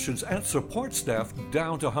 clinicians, and support staff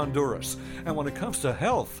down to Honduras. And when it comes to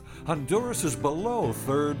health, Honduras is below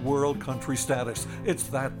third world country status. It's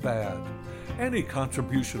that bad. Any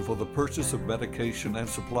contribution for the purchase of medication and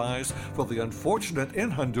supplies for the unfortunate in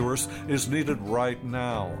Honduras is needed right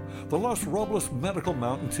now. The Los Robles Medical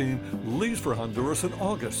Mountain Team leaves for Honduras in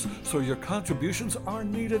August, so your contributions are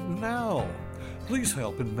needed now. Please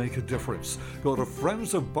help and make a difference. Go to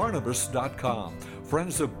friendsofbarnabas.com,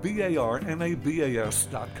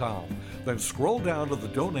 friendsofbarnabas.com. Then scroll down to the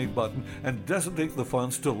donate button and designate the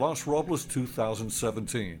funds to Los Robles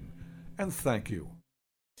 2017. And thank you.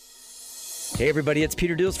 Hey everybody, it's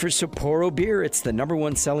Peter Dills for Sapporo Beer. It's the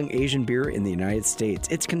 #1 selling Asian beer in the United States.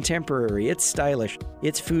 It's contemporary, it's stylish,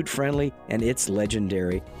 it's food friendly, and it's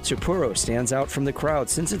legendary. Sapporo stands out from the crowd.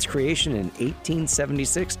 Since its creation in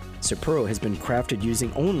 1876, Sapporo has been crafted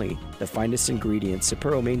using only the finest ingredients.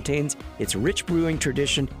 Sapporo maintains its rich brewing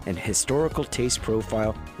tradition and historical taste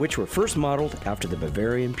profile, which were first modeled after the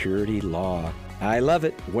Bavarian purity law. I love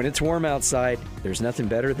it. When it's warm outside, there's nothing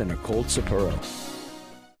better than a cold Sapporo.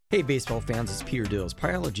 Hey baseball fans, it's Peter Dills.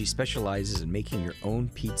 Pieology specializes in making your own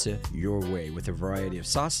pizza your way with a variety of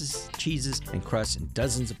sauces, cheeses, and crusts and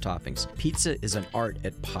dozens of toppings. Pizza is an art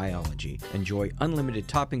at Pieology. Enjoy unlimited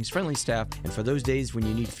toppings, friendly staff, and for those days when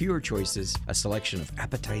you need fewer choices, a selection of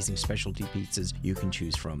appetizing specialty pizzas you can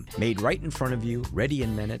choose from. Made right in front of you, ready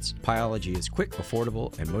in minutes, Pieology is quick,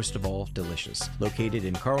 affordable, and most of all, delicious. Located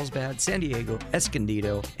in Carlsbad, San Diego,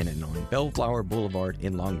 Escondido, and on Bellflower Boulevard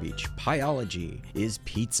in Long Beach. Pieology is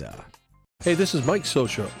pizza. Hey, this is Mike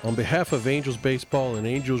Sosha. On behalf of Angels Baseball and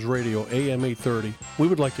Angels Radio AM 830, we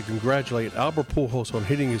would like to congratulate Albert Pujols on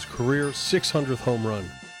hitting his career 600th home run.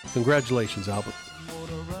 Congratulations, Albert.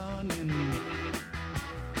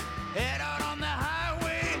 Head out on the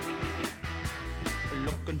highway,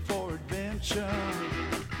 looking for adventure.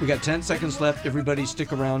 We got 10 seconds left. Everybody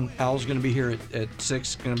stick around. Al's going to be here at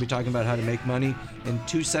 6, going to be talking about how to make money. In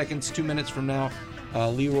 2 minutes from now,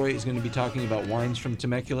 Leroy is going to be talking about wines from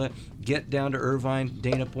Temecula. Get down to Irvine,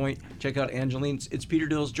 Dana Point. Check out Angeline's. It's Peter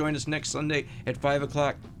Dills. Join us next Sunday at 5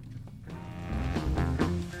 o'clock.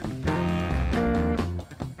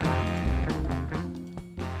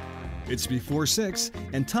 It's Before 6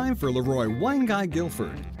 and time for Leroy Wine Guy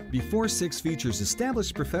Guilford. Before 6 features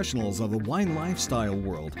established professionals of the wine lifestyle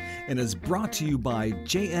world and is brought to you by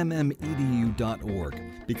jmmedu.org,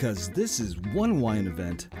 because this is one wine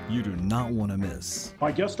event you do not want to miss.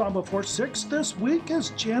 My guest on Before 6 this week is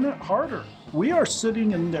Janet Harder. We are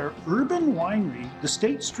sitting in their urban winery, the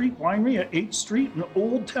State Street Winery at 8th Street in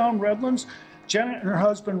Old Town Redlands. Janet and her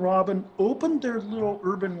husband Robin opened their little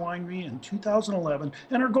urban winery in 2011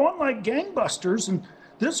 and are going like gangbusters. And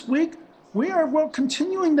this week, we are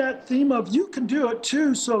continuing that theme of you can do it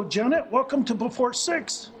too. So Janet, welcome to Before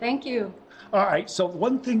 6. Thank you. All right, so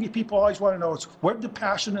one thing that people always want to know is where did the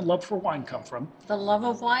passion and love for wine come from? The love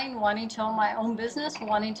of wine, wanting to own my own business,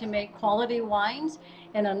 wanting to make quality wines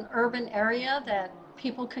in an urban area that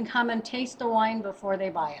people can come and taste the wine before they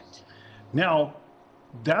buy it. Now,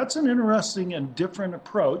 that's an interesting and different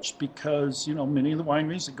approach because, you know, many of the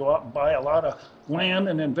wineries that go out and buy a lot of land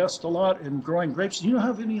and invest a lot in growing grapes, you don't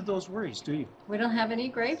have any of those worries, do you? We don't have any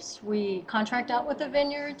grapes. We contract out with the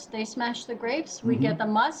vineyards. They smash the grapes. We get the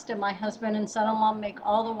must, and my husband and son-in-law make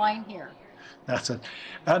all the wine here. That's it.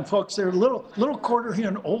 And folks, they're a little quarter here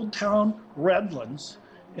in Old Town Redlands.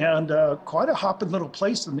 And quite a hopping little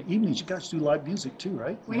place in the evenings. You guys do live music too,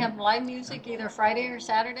 right? We have live music either Friday or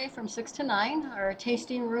Saturday from 6 to 9. Our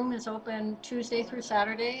tasting room is open Tuesday through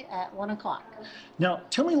Saturday at 1 o'clock. Now,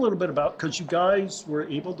 tell me a little bit about, because you guys were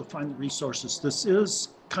able to find the resources. This is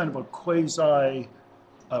kind of a quasi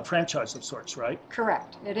franchise of sorts, right?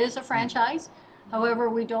 Correct. It is a franchise. However,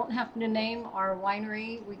 we don't have to name our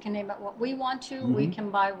winery. We can name it what we want to. We can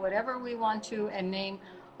buy whatever we want to and name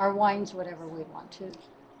our wines whatever we want to.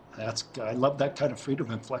 I love that kind of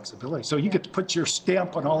freedom and flexibility. So you get to put your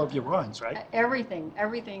stamp on all of your wines, right? Everything.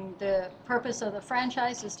 The purpose of the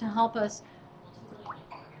franchise is to help us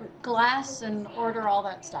glass and order all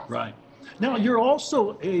that stuff. Right. Now you're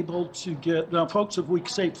also able to get, now folks, if we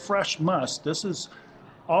say fresh must, this is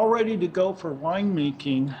all ready to go for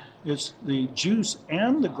winemaking. It's the juice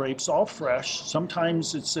and the grapes all fresh.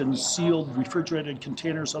 Sometimes it's in sealed refrigerated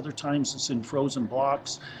containers, other times it's in frozen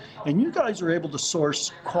blocks. And you guys are able to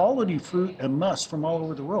source quality fruit and must from all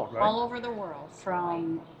over the world, right? All over the world,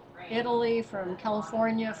 from Italy, from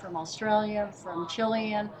California, from Australia, from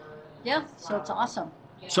Chile, and yeah, so it's awesome.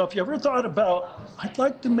 So if you ever thought about, I'd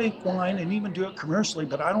like to make wine and even do it commercially,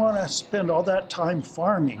 but I don't want to spend all that time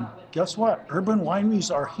farming, guess what? Urban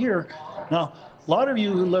wineries are here. Now, a lot of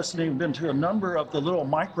you who are listening have been to a number of the little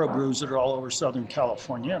microbrews that are all over Southern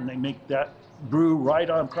California, and they make that brew right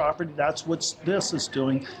on property. That's what this is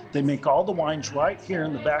doing. They make all the wines right here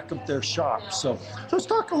in the back of their shop. So let's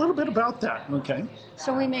talk a little bit about that, okay?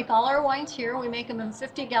 So we make all our wines here. We make them in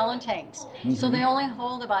 50-gallon tanks. So they only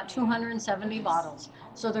hold about 270 bottles.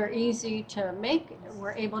 So they're easy to make.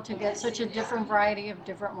 We're able to get such a different variety of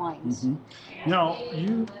different wines. Now,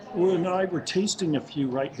 you and I were tasting a few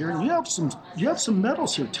right here, and you have some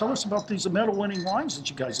medals here. Tell us about these medal-winning wines that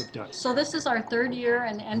you guys have done. So this is our third year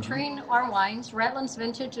in entering our wines. Redlands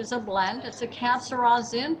Vintage is a blend. It's a Cab Syrah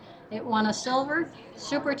Zin. It won a silver.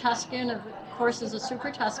 Super Tuscan, of course, is a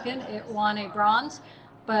Super Tuscan. It won a bronze,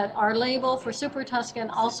 but our label for Super Tuscan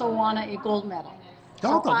also won a gold medal.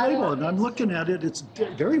 Oh, the label, and I'm looking at it. It's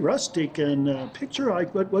very rustic and picture.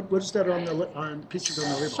 What is that on the picture on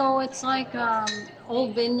the label? So it's like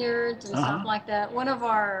old vineyards and stuff like that. One of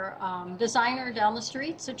our designer down the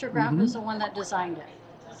street, Citrograph, is the one that designed it.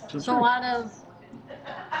 So out of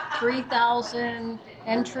 3,000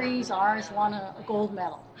 entries, ours won a gold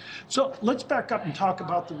medal. So let's back up and talk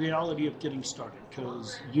about the reality of getting started,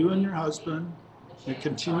 because you and your husband, you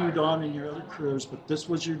continued on in your other careers, but this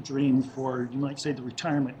was your dream for, you might say, the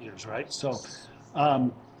retirement years, right? So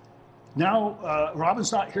now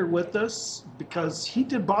Robin's not here with us because he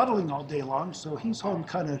did bottling all day long, so he's home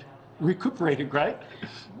kind of recuperating, right?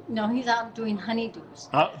 No, he's out doing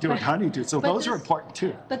honeydews. Doing honeydews, so those are important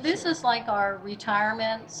too. But this is like our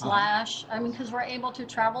retirement slash, I mean, because we're able to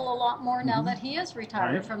travel a lot more now that he is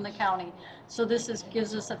retired from the county. So this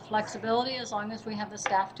gives us a flexibility as long as we have the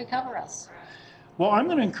staff to cover us. Well, I'm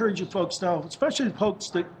going to encourage you folks now, especially the folks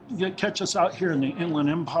that catch us out here in the Inland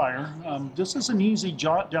Empire. This is an easy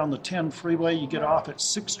jaunt down the 10 freeway. You get off at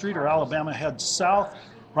 6th Street or Alabama, head south,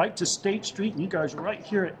 right to State Street, and you guys are right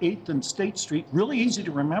here at 8th and State Street. Really easy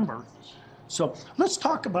to remember. So let's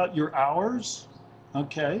talk about your hours,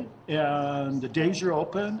 okay, and the days you're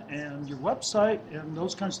open, and your website, and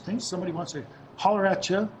those kinds of things. Somebody wants to holler at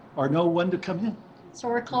you or know when to come in. So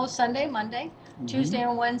we're closed Sunday, Monday, Tuesday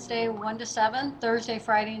and Wednesday, 1 to 7, Thursday,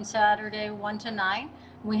 Friday, and Saturday, 1 to 9.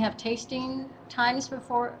 We have tasting times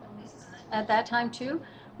before at that time too.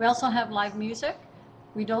 We also have live music.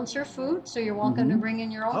 We don't serve food, so you're welcome to bring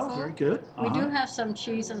in your own food. Very good. We do have some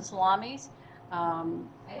cheese and salamis. A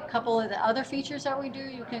couple of the other features that we do,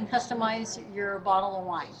 you can customize your bottle of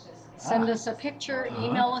wine. Send us a picture,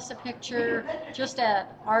 email us a picture, just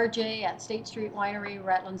at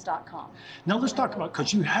rj@statestreetwineryratlands.com. Now let's talk about,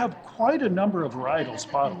 because you have quite a number of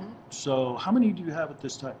varietals bottled. So how many do you have at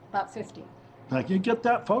this time? About 50. Now you get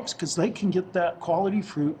that, folks, because they can get that quality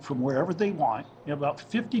fruit from wherever they want. You have about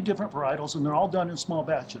 50 different varietals, and they're all done in small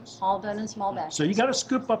batches. All done in small batches. So you got to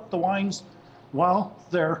scoop up the wines while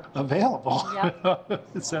they're available.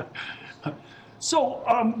 Yeah. So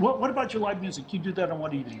what about your live music? You do that on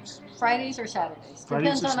what evenings? Fridays or Saturdays.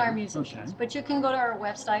 Depends on our musicians. But you can go to our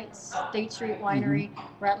website,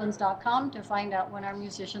 statestreetwineryratlands.com, to find out when our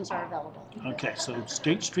musicians are available. Okay, so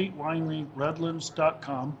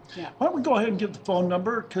statestreetwineryratlands.com. Yeah. Why don't we go ahead and give the phone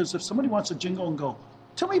number? Because if somebody wants a jingle and go,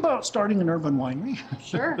 tell me about starting an urban winery.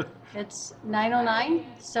 Sure. It's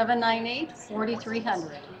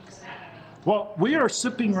 909-798-4300. Well, we are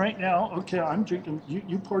sipping right now. Okay, I'm drinking.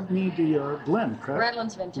 You poured me the blend, correct?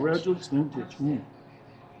 Redlands Vintage. Redlands Vintage.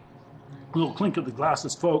 Little clink of the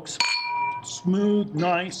glasses, folks. Smooth,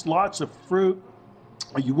 nice, lots of fruit.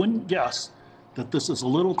 You wouldn't guess that this is a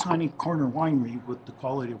little tiny corner winery with the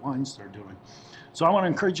quality of wines they're doing. So I want to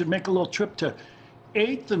encourage you to make a little trip to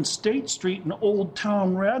 8th and State Street in Old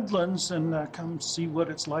Town Redlands and come see what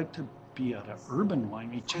it's like to be at an urban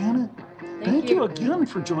winery. Janet, thank you again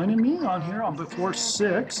for joining me on here on Before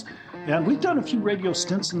 6. And we've done a few radio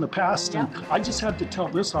stints in the past, and I just had to tell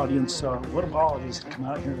this audience what a ball it is to come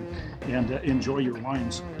out here and enjoy your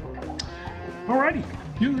wines. Alrighty,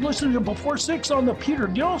 you're listening to Before 6 on the Peter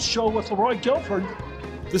Dill Show with Leroy Guilford.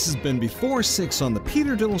 This has been Before 6 on the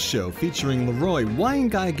Peter Dill Show featuring Leroy Wine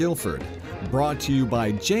Guy Guilford. Brought to you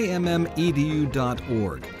by jmmedu.org,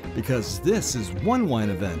 because this is one wine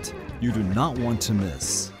event you do not want to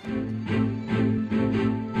miss. You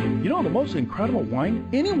know, know the most incredible wine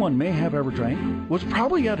anyone may have ever drank was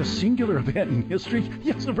probably at a singular event in history.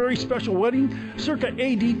 Yes, a very special wedding circa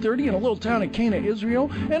AD 30 in a little town of Cana,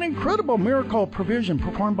 Israel. An incredible miracle of provision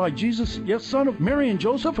performed by Jesus, yes, son of Mary and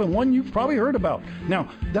Joseph, and one you've probably heard about. Now,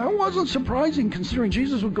 that wasn't surprising considering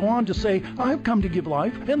Jesus would go on to say, I've come to give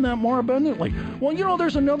life, and that more abundantly. Well, you know,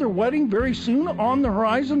 there's another wedding very soon on the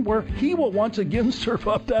horizon where he will once again serve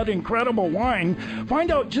up that incredible wine.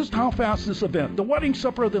 Find out just how fast this event, the Wedding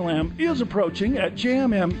Supper of the Lamb, is approaching at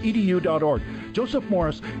jmmedu.org. Joseph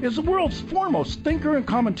Morris is the world's foremost thinker and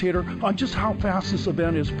commentator on just how fast this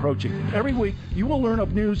event is approaching. Every week, you will learn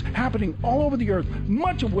of news happening all over the earth,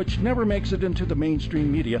 much of which never makes it into the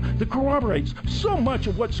mainstream media, that corroborates so much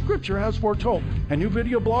of what Scripture has foretold. A new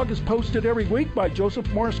video blog is posted every week by Joseph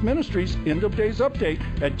Morris Ministries, End of Days Update,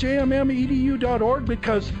 at jmmedu.org,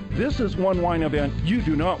 because this is one wine event you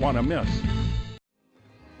do not want to miss.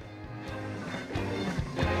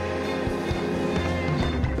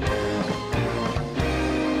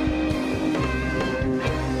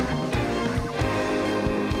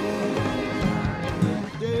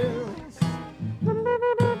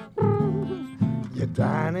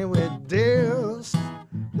 Dining with Dales.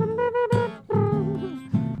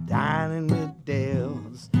 Dining with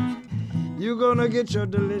Dales. You're gonna get your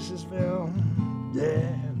delicious fill.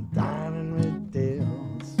 Yeah, dining with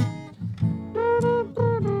Dales.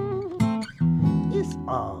 It's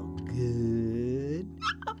all good.